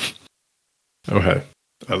 Mm-hmm. Okay.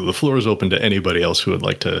 The floor is open to anybody else who would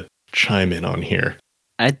like to chime in on here.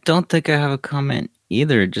 I don't think I have a comment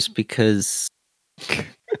either, just because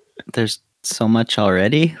there's so much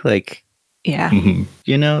already. Like, Yeah. Mm-hmm.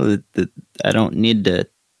 you know, I don't need to.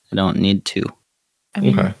 I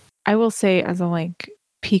mean, Okay. I will say as a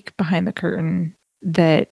peek behind the curtain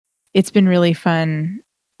that it's been really fun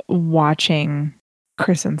watching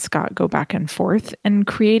Chris and Scott go back and forth and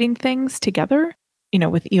creating things together,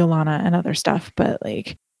 with Iolana and other stuff. But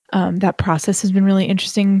that process has been really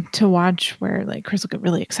interesting to watch where Chris will get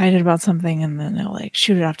really excited about something and then he'll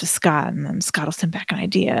shoot it off to Scott and then Scott will send back an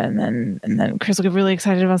idea and then Chris will get really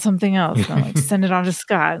excited about something else and I'll send it off to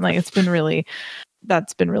Scott. And that's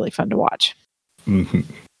been really fun to watch.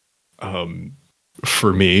 Mm-hmm.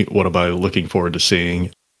 For me, what am I looking forward to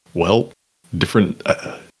seeing? Well, different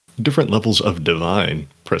levels of divine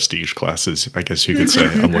prestige classes, I guess you could say.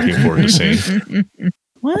 I'm looking forward to seeing.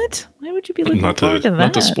 What? Why would you be looking Not forward to that?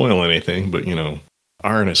 Not to spoil anything, but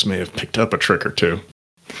Arnis may have picked up a trick or two.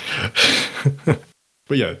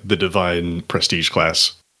 But yeah, the divine prestige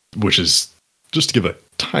class, which is, just to give a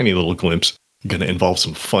tiny little glimpse, going to involve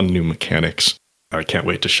some fun new mechanics. I can't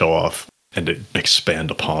wait to show off and to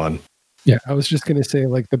expand upon. Yeah, I was just going to say,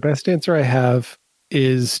 the best answer I have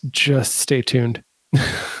is just stay tuned.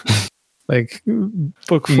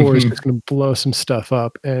 Book 4 is just going to blow some stuff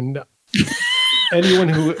up, and anyone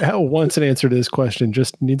who wants an answer to this question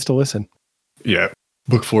just needs to listen. Yeah,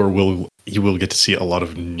 Book 4 you will get to see a lot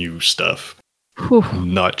of new stuff. Whew.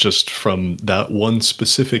 Not just from that one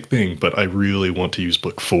specific thing, but I really want to use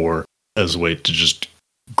Book 4 as a way to just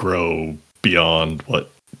grow beyond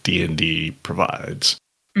what D&D provides.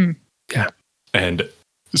 Mm. Yeah. And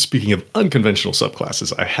speaking of unconventional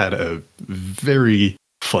subclasses, I had a very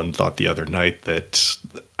fun thought the other night that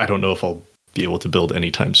I don't know if I'll be able to build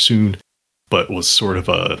anytime soon, but was sort of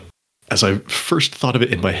as I first thought of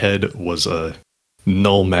it in my head, was a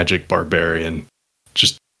null magic barbarian.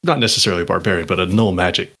 Just not necessarily a barbarian, but a null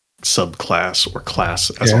magic subclass or class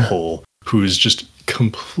as a whole, who is just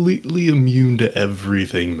completely immune to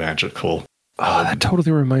everything magical. That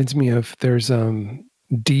totally reminds me of, there's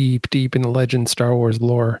deep in the Legend Star Wars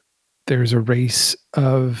lore, there's a race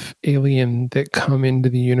of alien that come into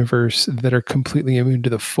the universe that are completely immune to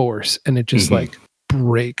the Force, and it just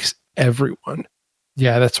breaks everyone.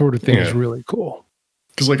 Yeah, that sort of thing is really cool.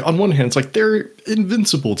 Because on one hand, it's they're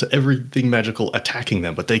invincible to everything magical attacking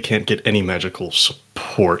them, but they can't get any magical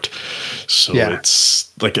support. So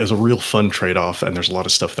it's as a real fun trade-off, and there's a lot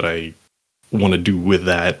of stuff that I want to do with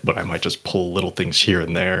that, but I might just pull little things here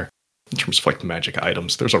and there. In terms of magic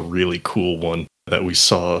items, there's a really cool one that we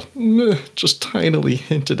saw just tinily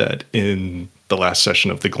hinted at in the last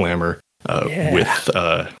session of the Glamour with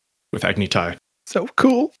Agnitai. So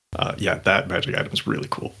cool. That magic item is really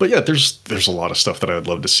cool. But yeah, there's a lot of stuff that I'd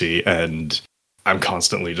love to see, and I'm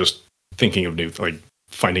constantly just thinking of new,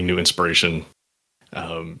 finding new inspiration.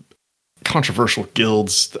 Controversial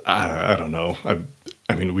guilds, I don't know.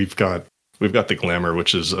 I mean, we've got the Glamour,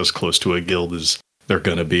 which is as close to a guild as they're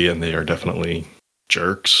gonna be, and they are definitely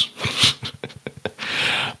jerks.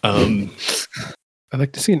 I'd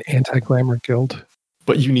like to see an anti-glamour guild.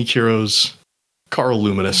 But unique heroes, Carl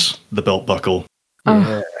Luminous, the belt buckle.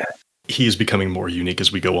 Oh. He is becoming more unique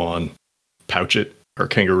as we go on. Pouchet, our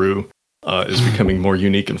kangaroo, is becoming more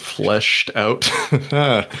unique and fleshed out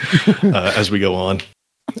as we go on.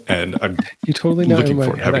 And I'm you totally know looking in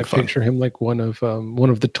forward my to head. I having fun. picture him like one of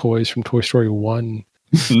the toys from Toy Story 1.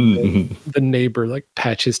 Mm-hmm. The neighbor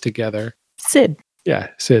patches together. Sid. Yeah,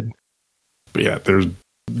 Sid. But yeah,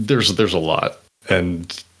 there's a lot,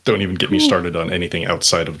 and don't even get me started on anything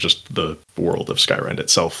outside of just the world of Skyrend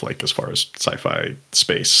itself. Like as far as sci-fi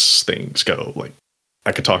space things go, like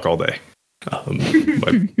I could talk all day.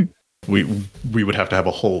 But we would have to have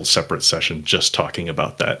a whole separate session just talking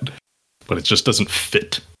about that. But it just doesn't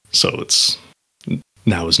fit. So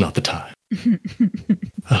now is not the time.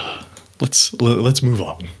 Let's move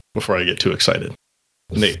on before I get too excited.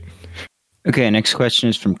 Nate. Okay, next question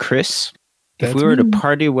is from Chris. If we were to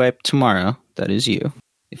party wipe tomorrow, that is you.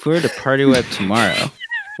 If we were to party wipe tomorrow,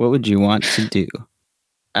 what would you want to do?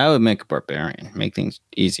 I would make a barbarian, make things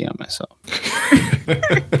easy on myself.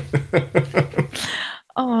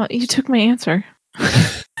 Oh, you took my answer.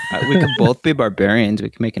 We could both be barbarians. We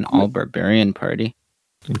could make an all barbarian party.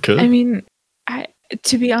 We could. I mean,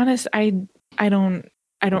 to be honest, I don't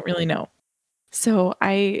really know. So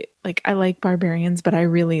I like barbarians, but I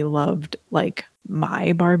really loved like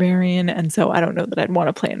my barbarian, and so I don't know that I'd want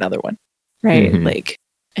to play another one, right? Mm-hmm. Like,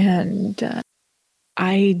 and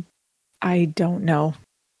I don't know.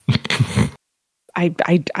 I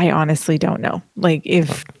honestly don't know. Like,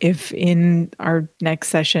 if in our next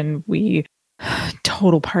session we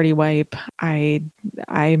total party wipe, I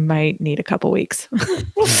might need a couple weeks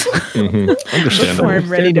Understandable. before I'm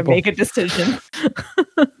ready to make a decision.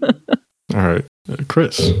 All right,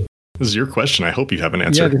 Chris, this is your question. I hope you have an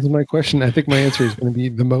answer. Yeah, this is my question. I think my answer is going to be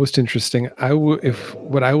the most interesting.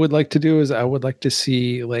 What I would like to do is I would like to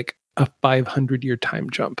see like a 500-year time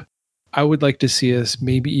jump. I would like to see us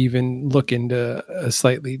maybe even look into a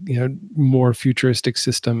slightly, more futuristic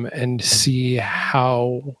system and see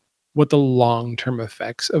what the long-term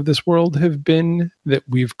effects of this world have been that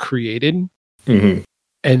we've created. Mm-hmm.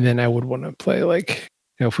 And then I would want to play like,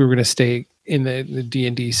 if we were going to stay in the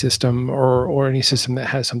D&D system or any system that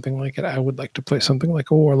has something like it, I would like to play something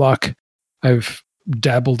like a warlock. I've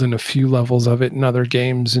dabbled in a few levels of it in other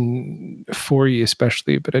games and 4E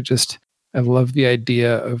especially, but I love the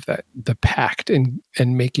idea of the pact and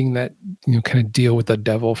making that, kind of deal with the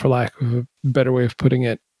devil, for lack of a better way of putting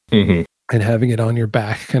it, Mm-hmm. and having it on your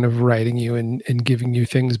back, kind of riding you and giving you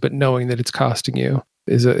things, but knowing that it's costing you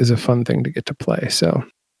is a fun thing to get to play. So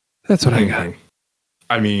that's what I got.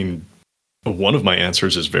 I mean, one of my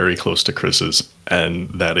answers is very close to Chris's, and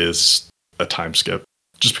that is a time skip.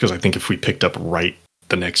 Just because I think if we picked up right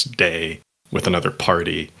the next day with another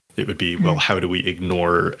party, it would be, well, how do we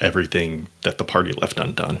ignore everything that the party left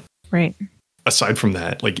undone? Right. Aside from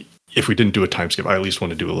that, like, if we didn't do a time skip, I at least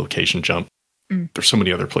want to do a location jump. There's so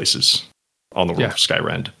many other places on the world of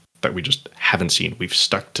Skyrend that we just haven't seen. We've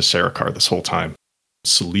stuck to Sarikar this whole time.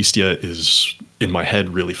 Celestia is, in my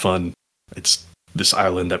head, really fun. It's this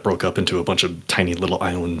island that broke up into a bunch of tiny little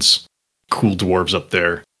islands. Cool dwarves up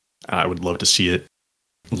there. I would love to see it.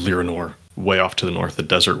 Lyranor, way off to the north, the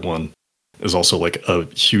desert one, is also like a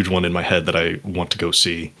huge one in my head that I want to go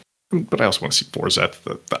see. But I also want to see Borzeth,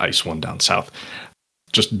 the ice one down south.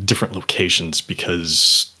 Just different locations,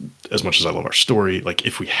 because as much as I love our story, like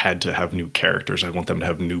if we had to have new characters, I want them to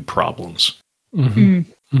have new problems. Mm-hmm.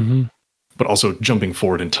 Mm-hmm. But also jumping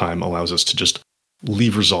forward in time allows us to just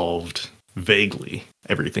leave resolved vaguely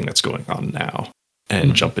everything that's going on now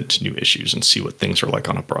and jump into new issues and see what things are like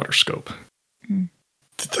on a broader scope.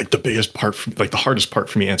 Like the biggest part, the hardest part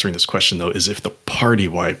for me answering this question though, is if the party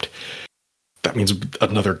wiped, that means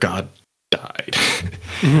another god died.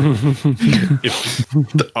 If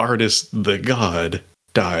the artist, the god,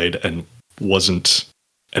 died and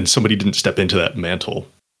somebody didn't step into that mantle,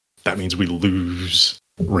 that means we lose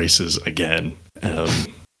races again.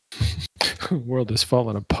 World has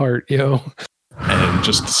fallen apart, yo. And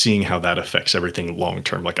just seeing how that affects everything long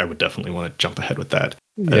term, like I would definitely want to jump ahead with that.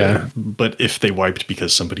 Yeah. But if they wiped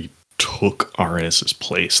because somebody took Arnis's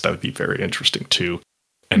place, that would be very interesting too.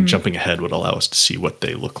 And jumping ahead would allow us to see what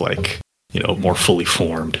they look like, more fully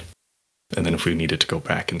formed. And then if we needed to go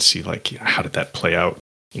back and see, like, how did that play out?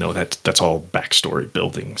 That's all backstory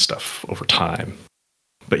building stuff over time.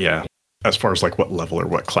 But yeah, as far as like what level or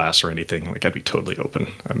what class or anything, like I'd be totally open.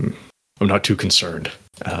 I'm not too concerned.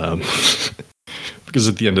 Because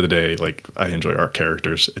at the end of the day, like, I enjoy our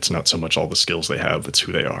characters. It's not so much all the skills they have, it's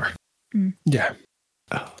who they are. Yeah.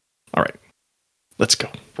 All right. Let's go.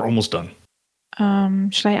 We're almost done.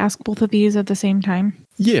 Should I ask both of these at the same time?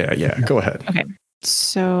 Yeah. Go ahead. Okay.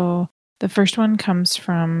 So the first one comes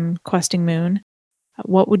from Questing Moon.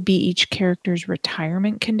 What would be each character's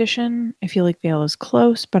retirement condition? I feel like Vale is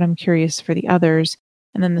close, but I'm curious for the others.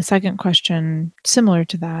 And then the second question, similar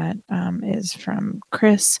to that, is from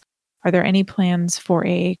Chris. Are there any plans for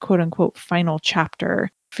a quote-unquote final chapter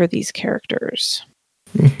for these characters?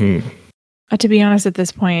 To be honest, at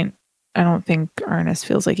this point, I don't think Arnis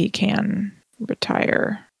feels like he can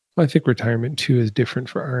retire. Well, I think retirement too is different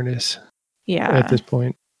for Arnis Yeah. at this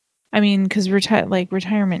point. I mean, because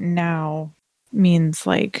retirement now means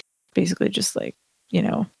like basically just like, you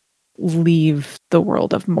know, leave the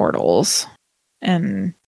world of mortals.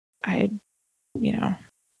 And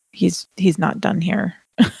he's not done here.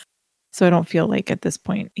 So I don't feel like at this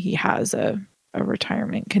point he has a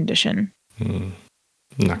retirement condition. I'm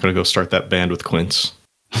not going to go start that band with Quince.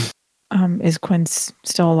 Is Quince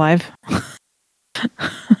still alive? I'm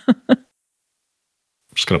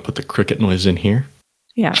just going to put the cricket noise in here.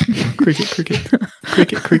 Yeah. Cricket, cricket,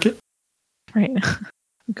 cricket, cricket. Right.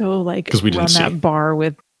 Go like 'Cause we didn't run see that it. bar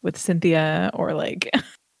with Cynthia or like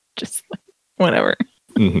just like, whatever.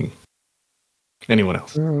 Mm-hmm. Anyone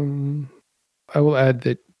else? I will add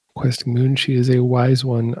that Questing Moon, she is a wise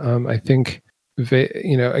one. I think,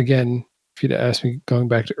 again, if you'd asked me going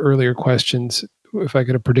back to earlier questions, if I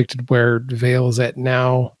could have predicted where Vale's at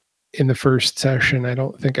now in the first session, I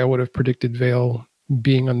don't think I would have predicted Vale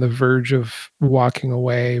being on the verge of walking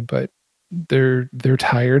away, but they're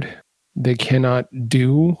tired. They cannot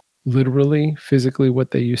do literally physically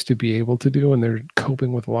what they used to be able to do, and they're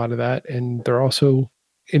coping with a lot of that. And they're also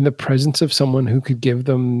in the presence of someone who could give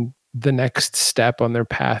them the next step on their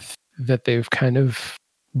path that they've kind of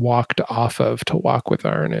walked off of to walk with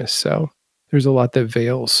Arnis. So there's a lot that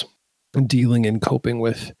Vale's dealing and coping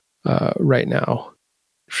with right now.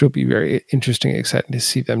 She'll be very interesting, exciting to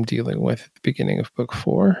see them dealing with at the beginning of book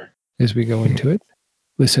 4 as we go into it.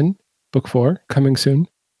 Listen, book 4 coming soon.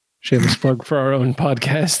 Shameless plug for our own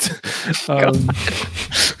podcast.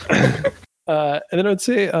 And then I would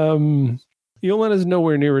say Iolana is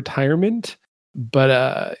nowhere near retirement,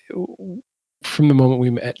 but from the moment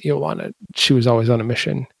we met Iolana, she was always on a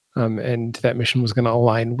mission, and that mission was going to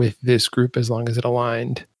align with this group as long as it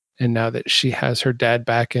aligned. And now that she has her dad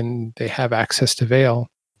back and they have access to Vale,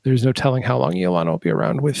 there's no telling how long Iolana will be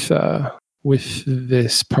around with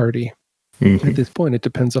this party. Mm-hmm. At this point, it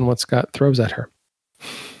depends on what Scott throws at her.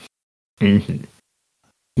 Mm-hmm.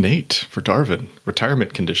 Nate, for Darvin,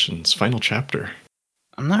 retirement conditions, final chapter.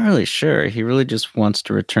 I'm not really sure. He really just wants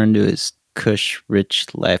to return to his cush rich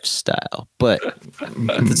lifestyle, but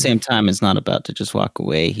at the same time, it's not about to just walk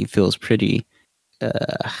away. He feels pretty,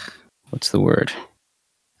 what's the word?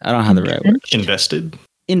 I don't have the right word.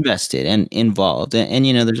 Invested and involved. And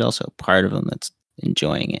there's also part of him that's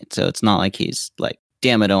enjoying it. So it's not like he's like,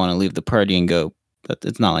 damn it, I want to leave the party and go. But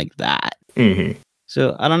it's not like that. Mm-hmm.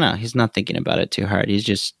 So I don't know. He's not thinking about it too hard. He's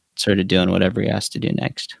just sort of doing whatever he has to do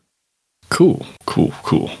next. Cool.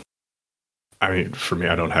 I mean, for me,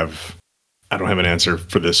 I don't have an answer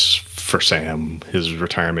for this for Sam. His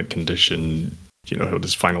retirement condition,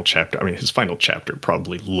 his final chapter. I mean, his final chapter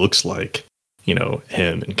probably looks like, him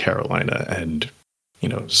and Carolina and,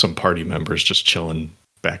 some party members just chilling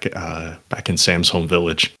back in Sam's home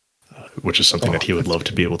village, which is something that he would love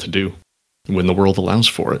to be able to do when the world allows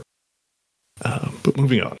for it. But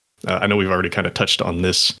moving on, I know we've already kind of touched on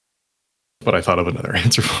this, but I thought of another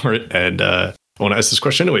answer for it. And I want to ask this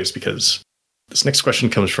question anyways, because this next question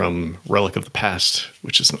comes from Relic of the Past,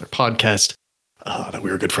 which is another podcast that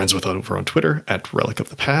we were good friends with over on Twitter at Relic of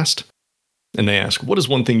the Past. And they ask, what is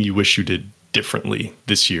one thing you wish you did differently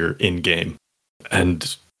this year in game?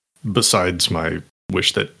 And besides my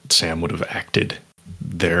wish that Sam would have acted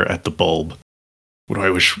there at the bulb, what do I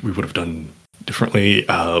wish we would have done differently?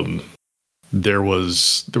 There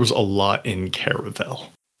was a lot in Caravel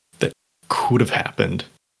that could have happened.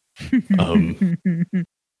 But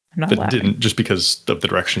didn't, just because of the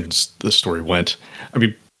directions the story went. I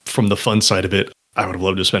mean, from the fun side of it, I would have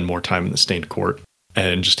loved to spend more time in the Stained Court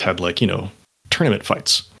and just had tournament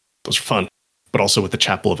fights. Those are fun. But also with the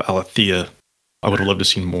Chapel of Alethea, I would have loved to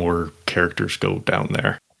see more characters go down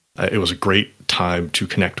there. It was a great time to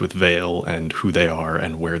connect with Vale and who they are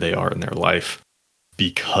and where they are in their life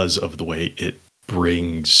because of the way it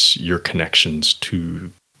brings your connections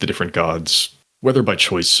to the different gods, whether by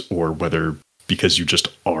choice or whether because you just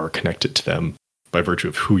are connected to them by virtue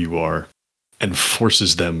of who you are, and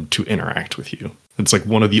forces them to interact with you. It's like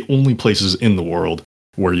one of the only places in the world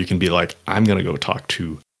where you can be like, I'm going to go talk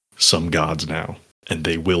to some gods now, and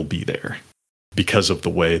they will be there because of the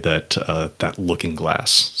way that that looking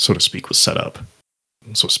glass, so to speak, was set up.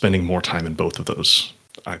 And so spending more time in both of those,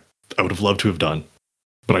 I would have loved to have done,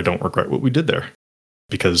 but I don't regret what we did there,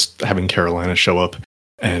 because having Carolina show up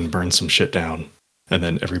and burn some shit down and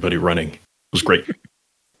then everybody running was great.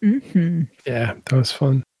 Mm-hmm. Yeah, that was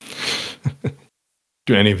fun.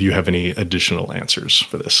 Do any of you have any additional answers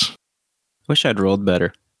for this? Wish I'd rolled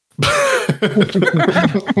better.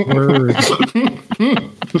 Word.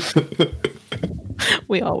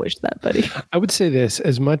 We all wish that, buddy. I would say this,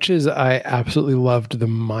 as much as I absolutely loved the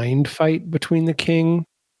mind fight between the king,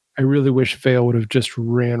 I really wish Vale would have just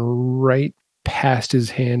ran right past his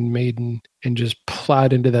handmaiden and just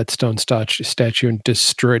plowed into that stone statue and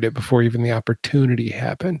destroyed it before even the opportunity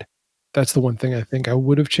happened. That's the one thing I think I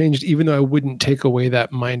would have changed, even though I wouldn't take away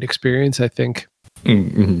that mind experience. I think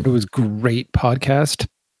it was great podcast,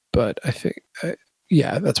 but I think,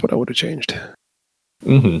 that's what I would have changed.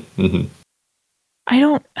 I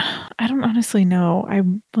don't honestly know.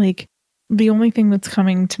 I'm like, the only thing that's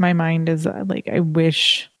coming to my mind is like, I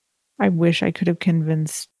wish I could have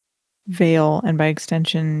convinced Vale and by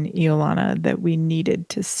extension Iolana that we needed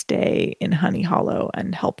to stay in Honey Hollow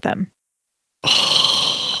and help them.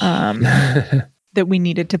 That we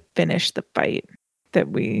needed to finish the fight that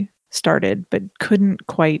we started but couldn't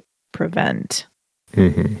quite prevent.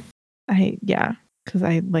 Because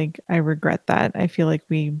I regret that. I feel like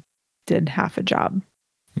we did half a job.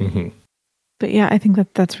 But yeah, I think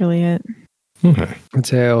that's really it. Okay. I'd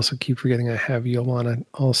say I also keep forgetting I have Iolana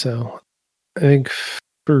also. I think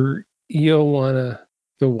for Iolana,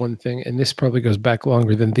 the one thing, and this probably goes back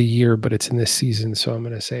longer than the year, but it's in this season, so I'm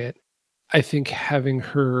going to say it. I think having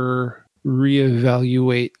her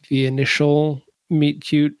reevaluate the initial meet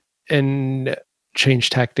cute and change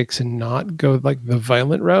tactics and not go like the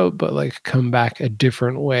violent route, but like come back a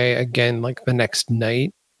different way again, like the next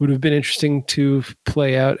night would have been interesting to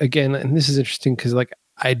play out again. And this is interesting because like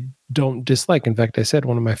I don't dislike. In fact, I said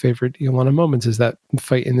one of my favorite Iolana moments is that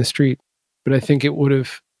fight in the street. But I think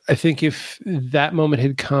if that moment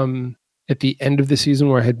had come at the end of the season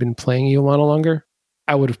where I had been playing Iolana longer,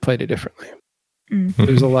 I would have played it differently.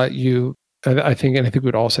 There's a lot I think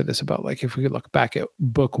we'd all say this about like if we could look back at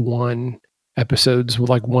book 1 episodes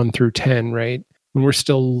like 1 through 10, right? When we're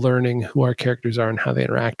still learning who our characters are and how they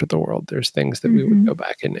interact with the world, there's things that we would go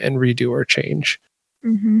back and redo or change.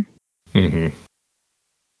 Alrighty.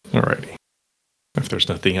 If there's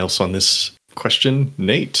nothing else on this question,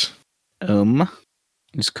 Nate.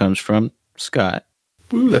 This comes from Scott.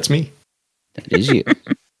 Woo, that's me. That is you.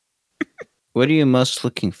 What are you most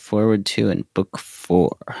looking forward to in book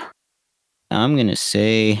 4? I'm going to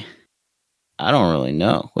say, I don't really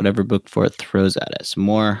know. Whatever book 4 throws at us.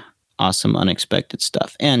 More awesome, unexpected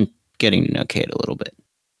stuff. And getting to know Cade a little bit.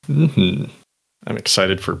 I'm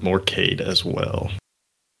excited for more Cade as well.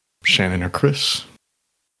 Shannon or Chris?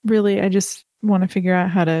 Really, I just want to figure out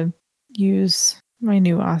how to use my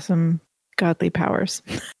new awesome godly powers.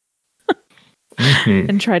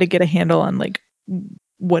 And try to get a handle on like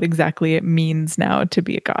what exactly it means now to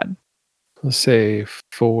be a god. Let's say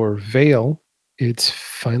for Vale, it's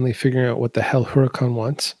finally figuring out what the hell Huracan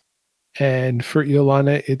wants. And for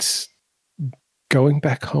Iolana, it's going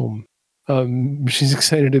back home. She's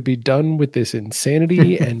excited to be done with this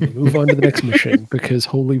insanity and move on to the next mission because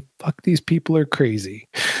holy fuck, these people are crazy.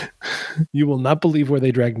 You will not believe where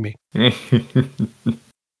they dragged me.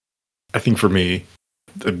 I think for me,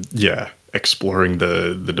 exploring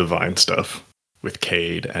the divine stuff with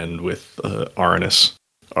Cade and with Arnis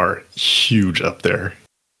are huge up there.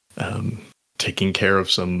 Taking care of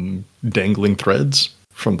some dangling threads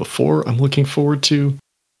from before I'm looking forward to,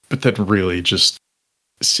 but then really just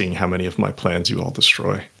seeing how many of my plans you all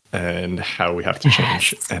destroy and how we have to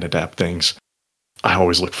change and adapt things. I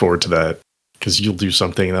always look forward to that because you'll do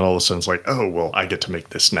something and then all of a sudden it's like, oh, well, I get to make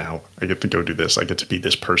this now. I get to go do this. I get to be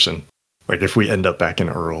this person. Like if we end up back in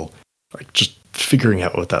Earl, like just figuring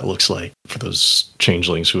out what that looks like for those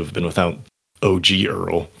changelings who have been without OG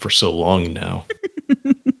Earl for so long now.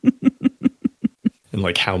 And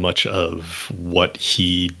like how much of what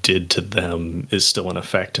he did to them is still in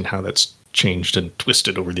effect and how that's changed and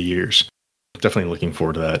twisted over the years. Definitely looking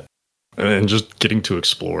forward to that. And just getting to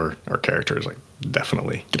explore our characters, like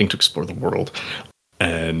definitely getting to explore the world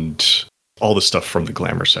and all the stuff from the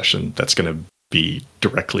glamour session that's going to be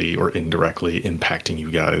directly or indirectly impacting you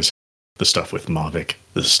guys. The stuff with Mavic,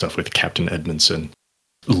 the stuff with Captain Edmondson,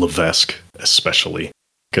 Levesque especially,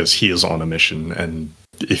 because he is on a mission, and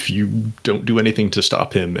if you don't do anything to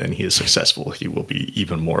stop him and he is successful, he will be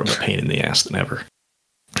even more of a pain in the ass than ever.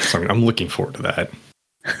 So I'm looking forward to that.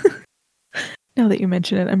 Now that you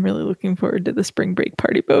mention it, I'm really looking forward to the spring break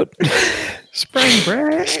party boat. Spring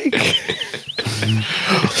break!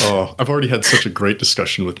 Oh, I've already had such a great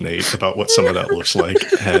discussion with Nate about what some of that looks like,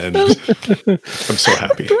 and I'm so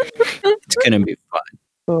happy. It's going to be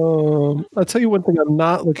fun. I'll tell you one thing I'm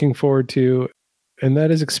not looking forward to, and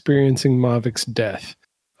that is experiencing Mavic's death.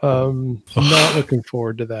 Not looking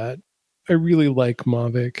forward to that. I really like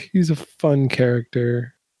Mavic. He's a fun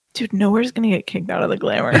character. Dude, Nowhere's going to get kicked out of the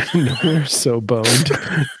glamour. Nowhere's so boned.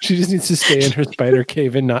 She just needs to stay in her spider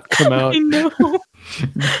cave and not come out. I know.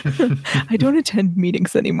 I don't attend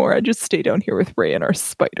meetings anymore. I just stay down here with Ray and our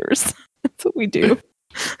spiders. That's what we do.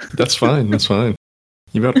 That's fine. That's fine.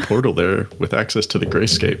 You've got a portal there with access to the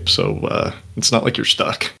Grayscape, so it's not like you're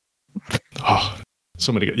stuck. Oh,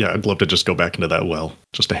 so many. Yeah, I'd love to just go back into that well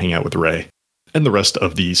just to hang out with Ray and the rest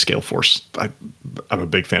of the Scale Force. I'm a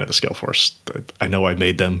big fan of the Scale Force. I know I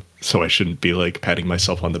made them, so I shouldn't be like patting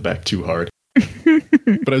myself on the back too hard.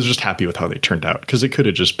 But I was just happy with how they turned out, because it could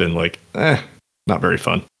have just been like, not very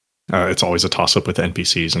fun. It's always a toss-up with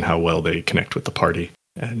NPCs and how well they connect with the party,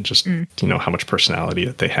 and just how much personality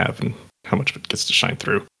that they have and how much of it gets to shine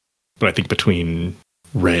through. But I think between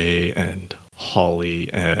Ray and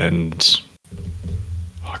Holly and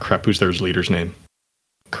who's their leader's name?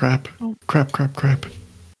 Crap. The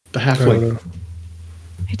halfling.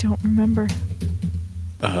 I don't remember.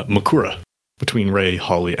 Makura. Between Ray,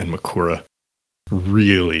 Holly, and Makura,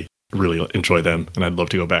 really, really enjoy them, and I'd love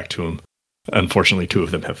to go back to them. Unfortunately, 2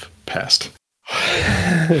 of them have passed.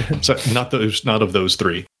 So not of those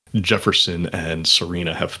 3. Jefferson and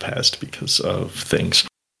Serena have passed because of things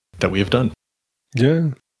that we have done. Yeah,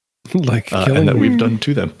 like and that we've done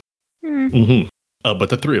to them. Mm-hmm. But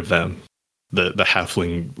the 3 of them, the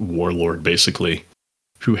halfling warlord, basically,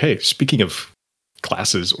 who, hey, speaking of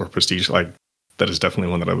classes or prestige, like, that is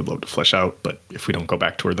definitely one that I would love to flesh out. But if we don't go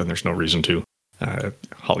back to her, then there's no reason to.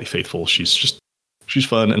 Holly Faithful, she's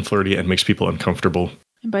fun and flirty and makes people uncomfortable.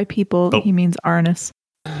 And by people, he means Arnis.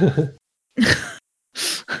 I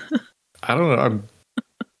don't know.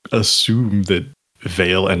 I assume that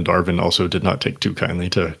Vale and Darvin also did not take too kindly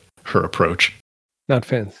to her approach. Not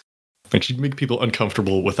fans. Like, she'd make people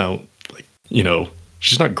uncomfortable without, like,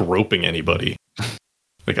 she's not groping anybody.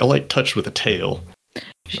 Like, a light touch with a tail.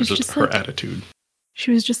 She's just her attitude.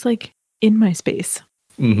 She was just like in my space.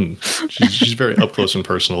 Mm-hmm. She's very up close and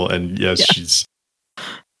personal, and yes, she's.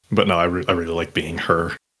 But no, I really like being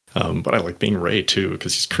her. But I like being Ray too,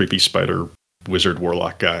 because he's creepy spider wizard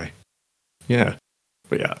warlock guy. Yeah,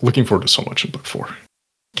 but yeah, looking forward to so much in book 4.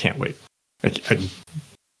 Can't wait. And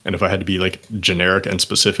if I had to be like generic and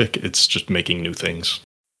specific, it's just making new things,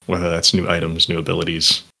 whether that's new items, new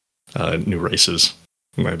abilities, new races.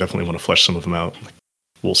 And I definitely want to flesh some of them out.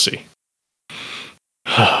 We'll see.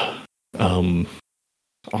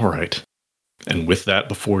 All right. And with that,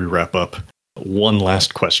 before we wrap up, one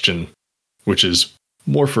last question, which is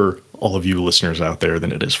more for all of you listeners out there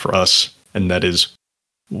than it is for us. And that is,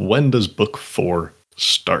 when does book 4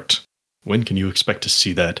 start? When can you expect to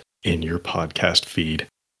see that in your podcast feed?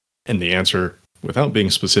 And the answer, without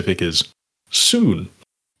being specific, is soon.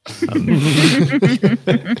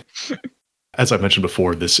 As I mentioned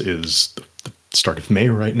before, this is the start of May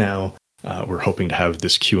right now. We're hoping to have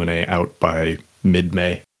this Q&A out by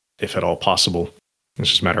mid-May, if at all possible. It's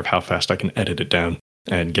just a matter of how fast I can edit it down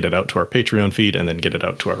and get it out to our Patreon feed and then get it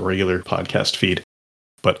out to our regular podcast feed.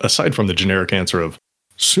 But aside from the generic answer of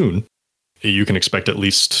soon, you can expect at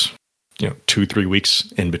least 2-3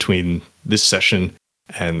 weeks in between this session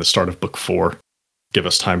and the start of book 4. Give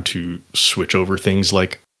us time to switch over things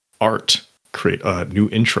like art, create new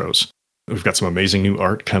intros. We've got some amazing new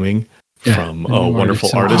art coming from a wonderful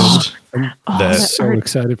artist. I'm so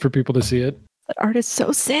excited for people to see it. That art is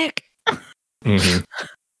so sick. Mm-hmm.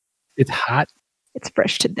 It's hot. It's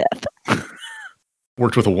fresh to death.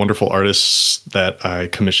 Worked with a wonderful artist that I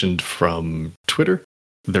commissioned from Twitter.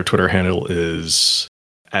 Their Twitter handle is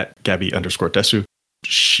 @Gabby_Desu.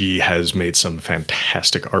 She has made some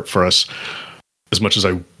fantastic art for us. As much as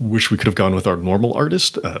I wish we could have gone with our normal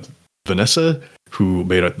artist, Vanessa, who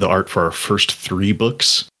made the art for our first 3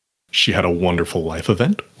 books. She had a wonderful life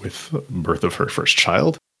event with the birth of her first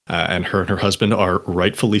child. And her husband are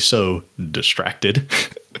rightfully so distracted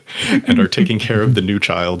and are taking care of the new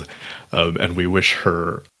child. And we wish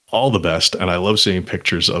her all the best. And I love seeing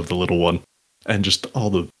pictures of the little one and just all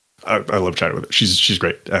the. I love chatting with her. She's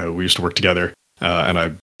great. We used to work together, and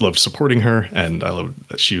I loved supporting her, and I loved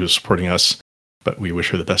that she was supporting us. But we wish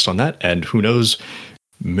her the best on that. And who knows,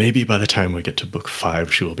 maybe by the time we get to book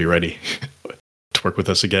 5, she will be ready to work with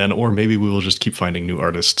us again, or maybe we will just keep finding new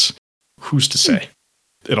artists. Who's to say?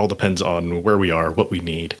 It all depends on where we are, what we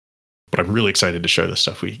need. But I'm really excited to share the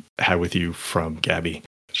stuff we had with you from Gabby.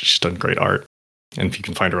 She's done great art. And if you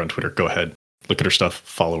can find her on Twitter, go ahead, look at her stuff,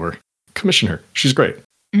 follow her, commission her. She's great.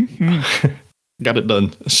 Mm-hmm. Got it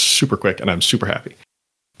done super quick, and I'm super happy.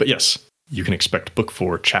 But yes, you can expect book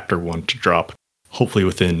 4, chapter 1 to drop, hopefully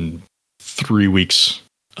within 3 weeks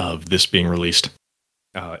of this being released.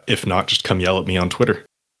 If not, just come yell at me on Twitter.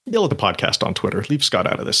 Yell at the podcast on Twitter. Leave Scott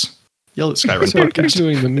out of this. Yell at Skyrim So if you're Podcast.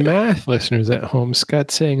 doing the math, listeners at home,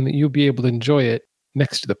 Scott's saying that you'll be able to enjoy it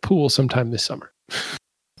next to the pool sometime this summer.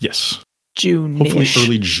 Yes. June. Hopefully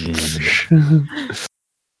early June.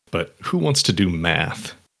 But who wants to do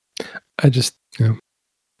math? I just,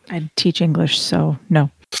 I teach English, so no.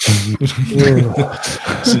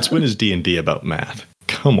 Since when is D&D about math?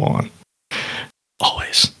 Come on.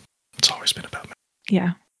 Always. It's always been about math.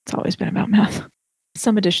 Yeah, it's always been about math.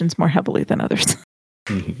 Some editions more heavily than others.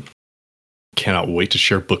 Mm-hmm. Cannot wait to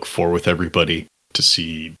share book 4 with everybody to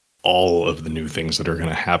see all of the new things that are going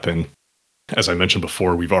to happen. As I mentioned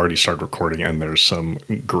before, we've already started recording and there's some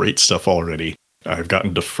great stuff already. I've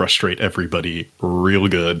gotten to frustrate everybody real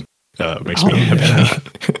good. Makes me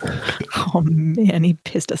happy. Oh man, he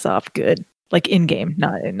pissed us off good. Like in game,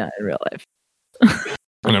 not in real life.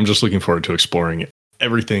 And I'm just looking forward to exploring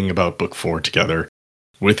everything about book 4 together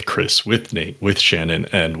with Chris, with Nate, with Shannon,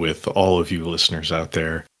 and with all of you listeners out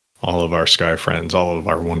there, all of our Sky friends, all of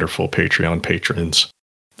our wonderful Patreon patrons.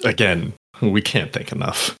 Again, we can't thank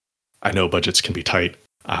enough. I know budgets can be tight.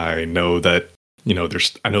 I know that,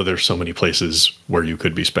 there's so many places where you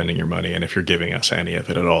could be spending your money. And if you're giving us any of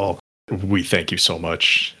it at all, we thank you so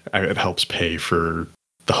much. It helps pay for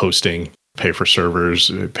the hosting, pay for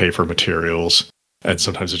servers, pay for materials. And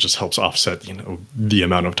sometimes it just helps offset, the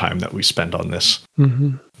amount of time that we spend on this.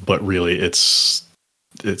 Mm-hmm. But really, it's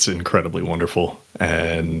incredibly wonderful.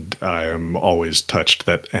 And I'm always touched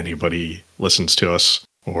that anybody listens to us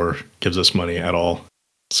or gives us money at all.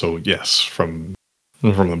 So yes, from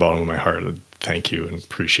the bottom of my heart, thank you and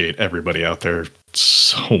appreciate everybody out there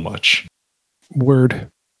so much. Word.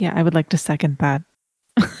 Yeah, I would like to second that.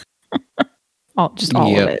 all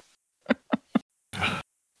of it.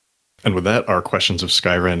 And with that, our Questions of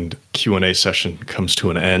Skyrend Q&A session comes to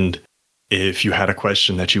an end. If you had a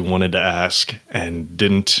question that you wanted to ask and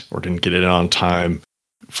didn't get it on time,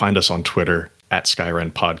 find us on Twitter at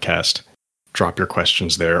Skyrend Podcast. Drop your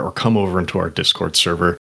questions there or come over into our Discord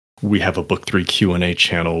server. We have a Book 3 Q&A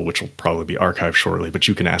channel, which will probably be archived shortly, but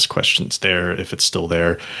you can ask questions there if it's still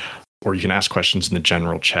there. Or you can ask questions in the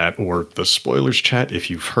general chat or the spoilers chat if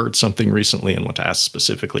you've heard something recently and want to ask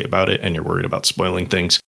specifically about it and you're worried about spoiling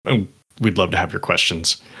things. We'd love to have your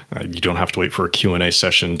questions. You don't have to wait for a Q&A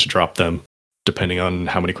session to drop them. Depending on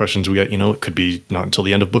how many questions we get, it could be not until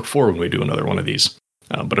the end of book 4 when we do another one of these.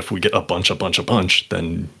 But if we get a bunch,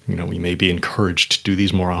 then, we may be encouraged to do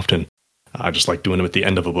these more often. I just like doing them at the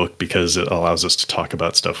end of a book because it allows us to talk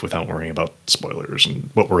about stuff without worrying about spoilers and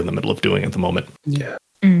what we're in the middle of doing at the moment. Yeah.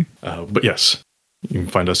 But yes, you can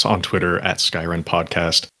find us on Twitter at Skyrend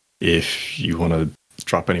Podcast. If you want to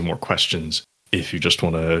drop any more questions, if you just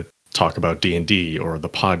want to talk about D&D or the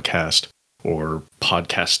podcast or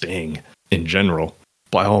podcasting in general,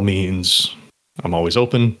 by all means, I'm always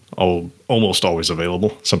open. Almost always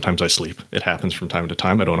available. Sometimes I sleep. It happens from time to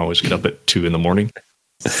time. I don't always get up at 2 a.m.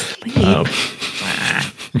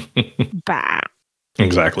 Bah.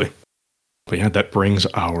 Exactly. But yeah, that brings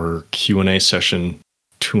our Q&A session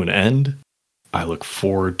to an end. I look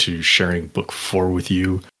forward to sharing book 4 with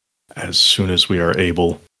you as soon as we are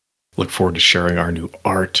able. Look forward to sharing our new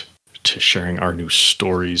art, to sharing our new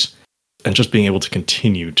stories, and just being able to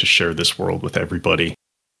continue to share this world with everybody.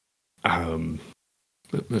 Am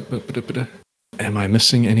I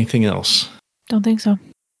missing anything else? Don't think so.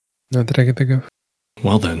 Not that I can think of.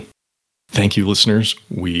 Well then, thank you, listeners.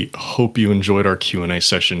 We hope you enjoyed our Q&A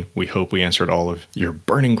session. We hope we answered all of your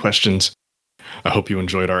burning questions. I hope you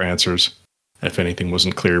enjoyed our answers. If anything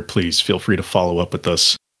wasn't clear, please feel free to follow up with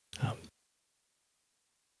us.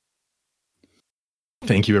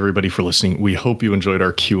 Thank you, everybody, for listening. We hope you enjoyed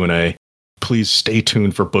our Q&A. Please stay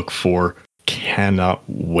tuned for book 4. Cannot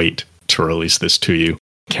wait to release this to you.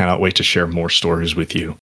 Cannot wait to share more stories with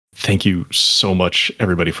you. Thank you so much,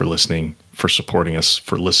 everybody, for listening, for supporting us,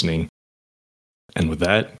 for listening. And with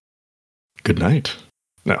that, good night.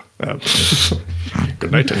 No.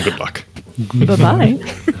 Good night and good luck. Bye-bye.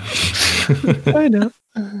 I know.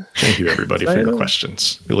 Thank you, everybody, for your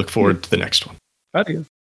questions. We look forward to the next one. Adios.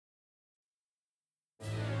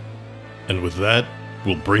 And with that,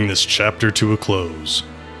 we'll bring this chapter to a close.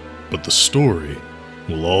 But the story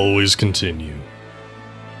will always continue.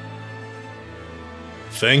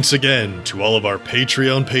 Thanks again to all of our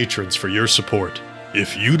Patreon patrons for your support.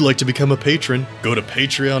 If you'd like to become a patron, go to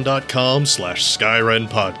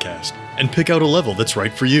patreon.com/SkyrendPodcast and pick out a level that's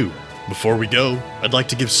right for you. Before we go, I'd like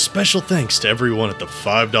to give special thanks to everyone at the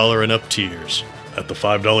 $5 and up tiers. At the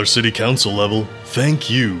 $5 City Council level, thank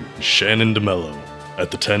you, Shannon DeMello.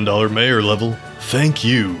 At the $10 Mayor level, thank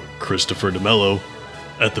you, Christopher DeMello.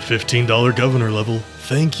 At the $15 Governor level,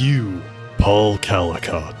 thank you, Paul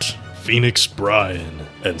Calicott, Phoenix Bryan,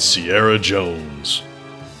 and Sierra Jones.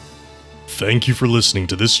 Thank you for listening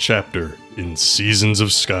to this chapter in Seasons of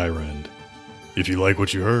Skyrend. If you like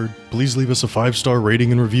what you heard, please leave us a 5-star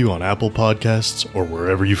rating and review on Apple Podcasts or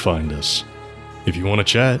wherever you find us. If you want to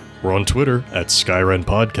chat, we're on Twitter at Skyren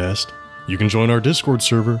Podcast. You can join our Discord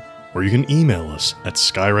server, or you can email us at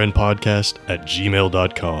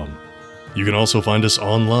skyrenpodcast@gmail.com. You can also find us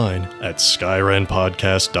online at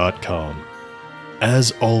skyrenpodcast.com.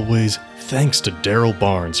 As always, thanks to Daryl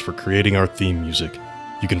Barnes for creating our theme music.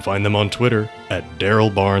 You can find them on Twitter at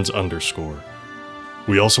DarylBarnes_.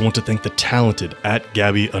 We also want to thank the talented at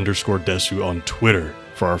Gabby_Desu on Twitter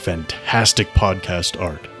for our fantastic podcast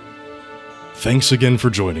art. Thanks again for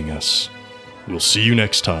joining us. We'll see you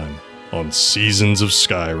next time on Seasons of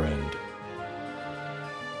Skyrend.